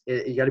 you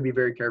got to be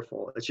very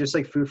careful. It's just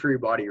like food for your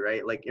body,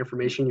 right? Like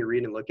information you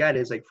read and look at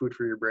is like food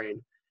for your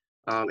brain.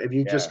 If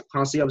you just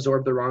constantly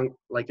absorb the wrong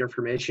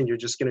information, you're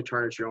just going to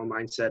tarnish your own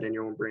mindset and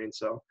your own brain.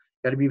 So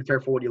got to be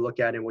careful what you look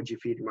at and what you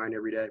feed your mind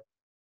every day.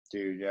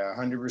 Dude, yeah,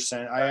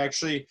 100%. I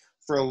actually,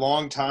 for a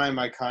long time,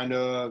 I kind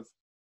of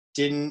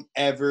didn't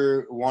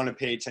ever want to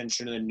pay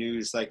attention to the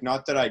news. Like,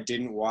 not that I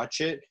didn't watch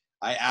it,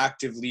 I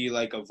actively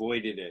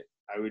avoided it.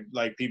 I would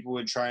people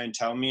would try and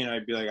tell me, and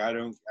I'd be like, I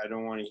don't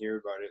want to hear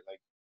about it.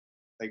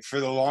 Like for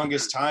the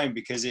longest time,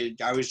 because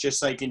I was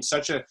just in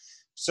such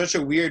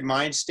a weird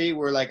mind state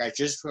where I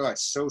just got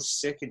so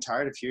sick and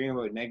tired of hearing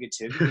about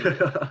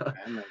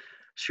negativity. Man,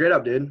 straight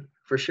up, dude,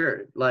 for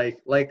sure.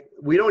 Like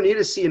we don't need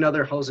to see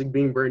another housing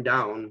being burned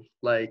down.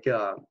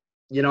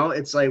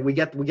 It's like we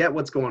get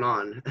what's going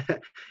on.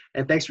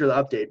 And thanks for the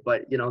update,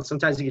 but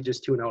sometimes you can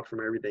just tune out from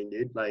everything,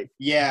 dude.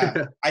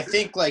 Yeah, I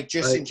think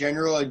just in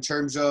general, in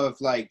terms of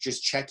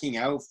just checking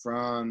out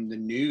from the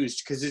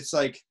news, because it's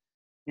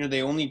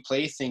they only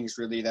play things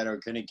really that are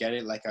going to get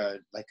it like a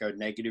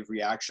negative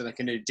reaction, like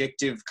an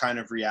addictive kind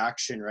of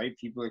reaction, right?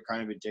 People are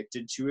kind of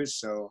addicted to it.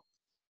 So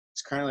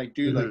it's kind of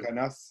dude,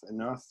 enough.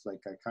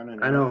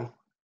 I know.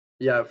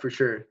 Yeah, for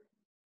sure,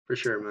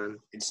 man.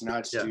 It's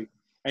nuts, dude.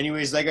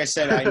 Anyways, like I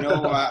said,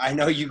 I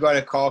know you got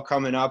a call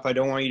coming up. I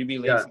don't want you to be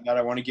late for that.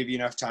 I want to give you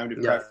enough time to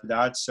prep for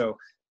that. So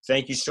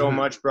Thank you so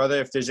much,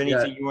 brother. If there's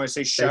anything you want to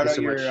say, shout out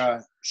your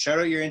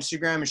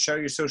Instagram and shout out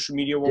your social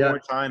media one more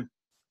time.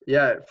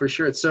 Yeah, for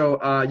sure.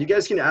 So you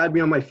guys can add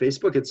me on my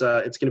Facebook. It's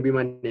going to be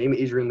my name,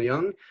 Adrian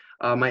Leung.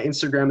 My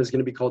Instagram is going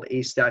to be called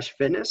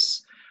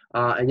ace-fitness.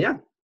 And yeah.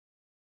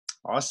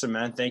 Awesome,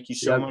 man. Thank you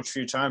so much for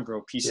your time,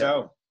 bro. Peace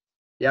out.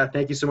 Yeah,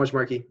 thank you so much,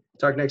 Marky.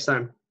 Talk next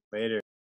time. Later.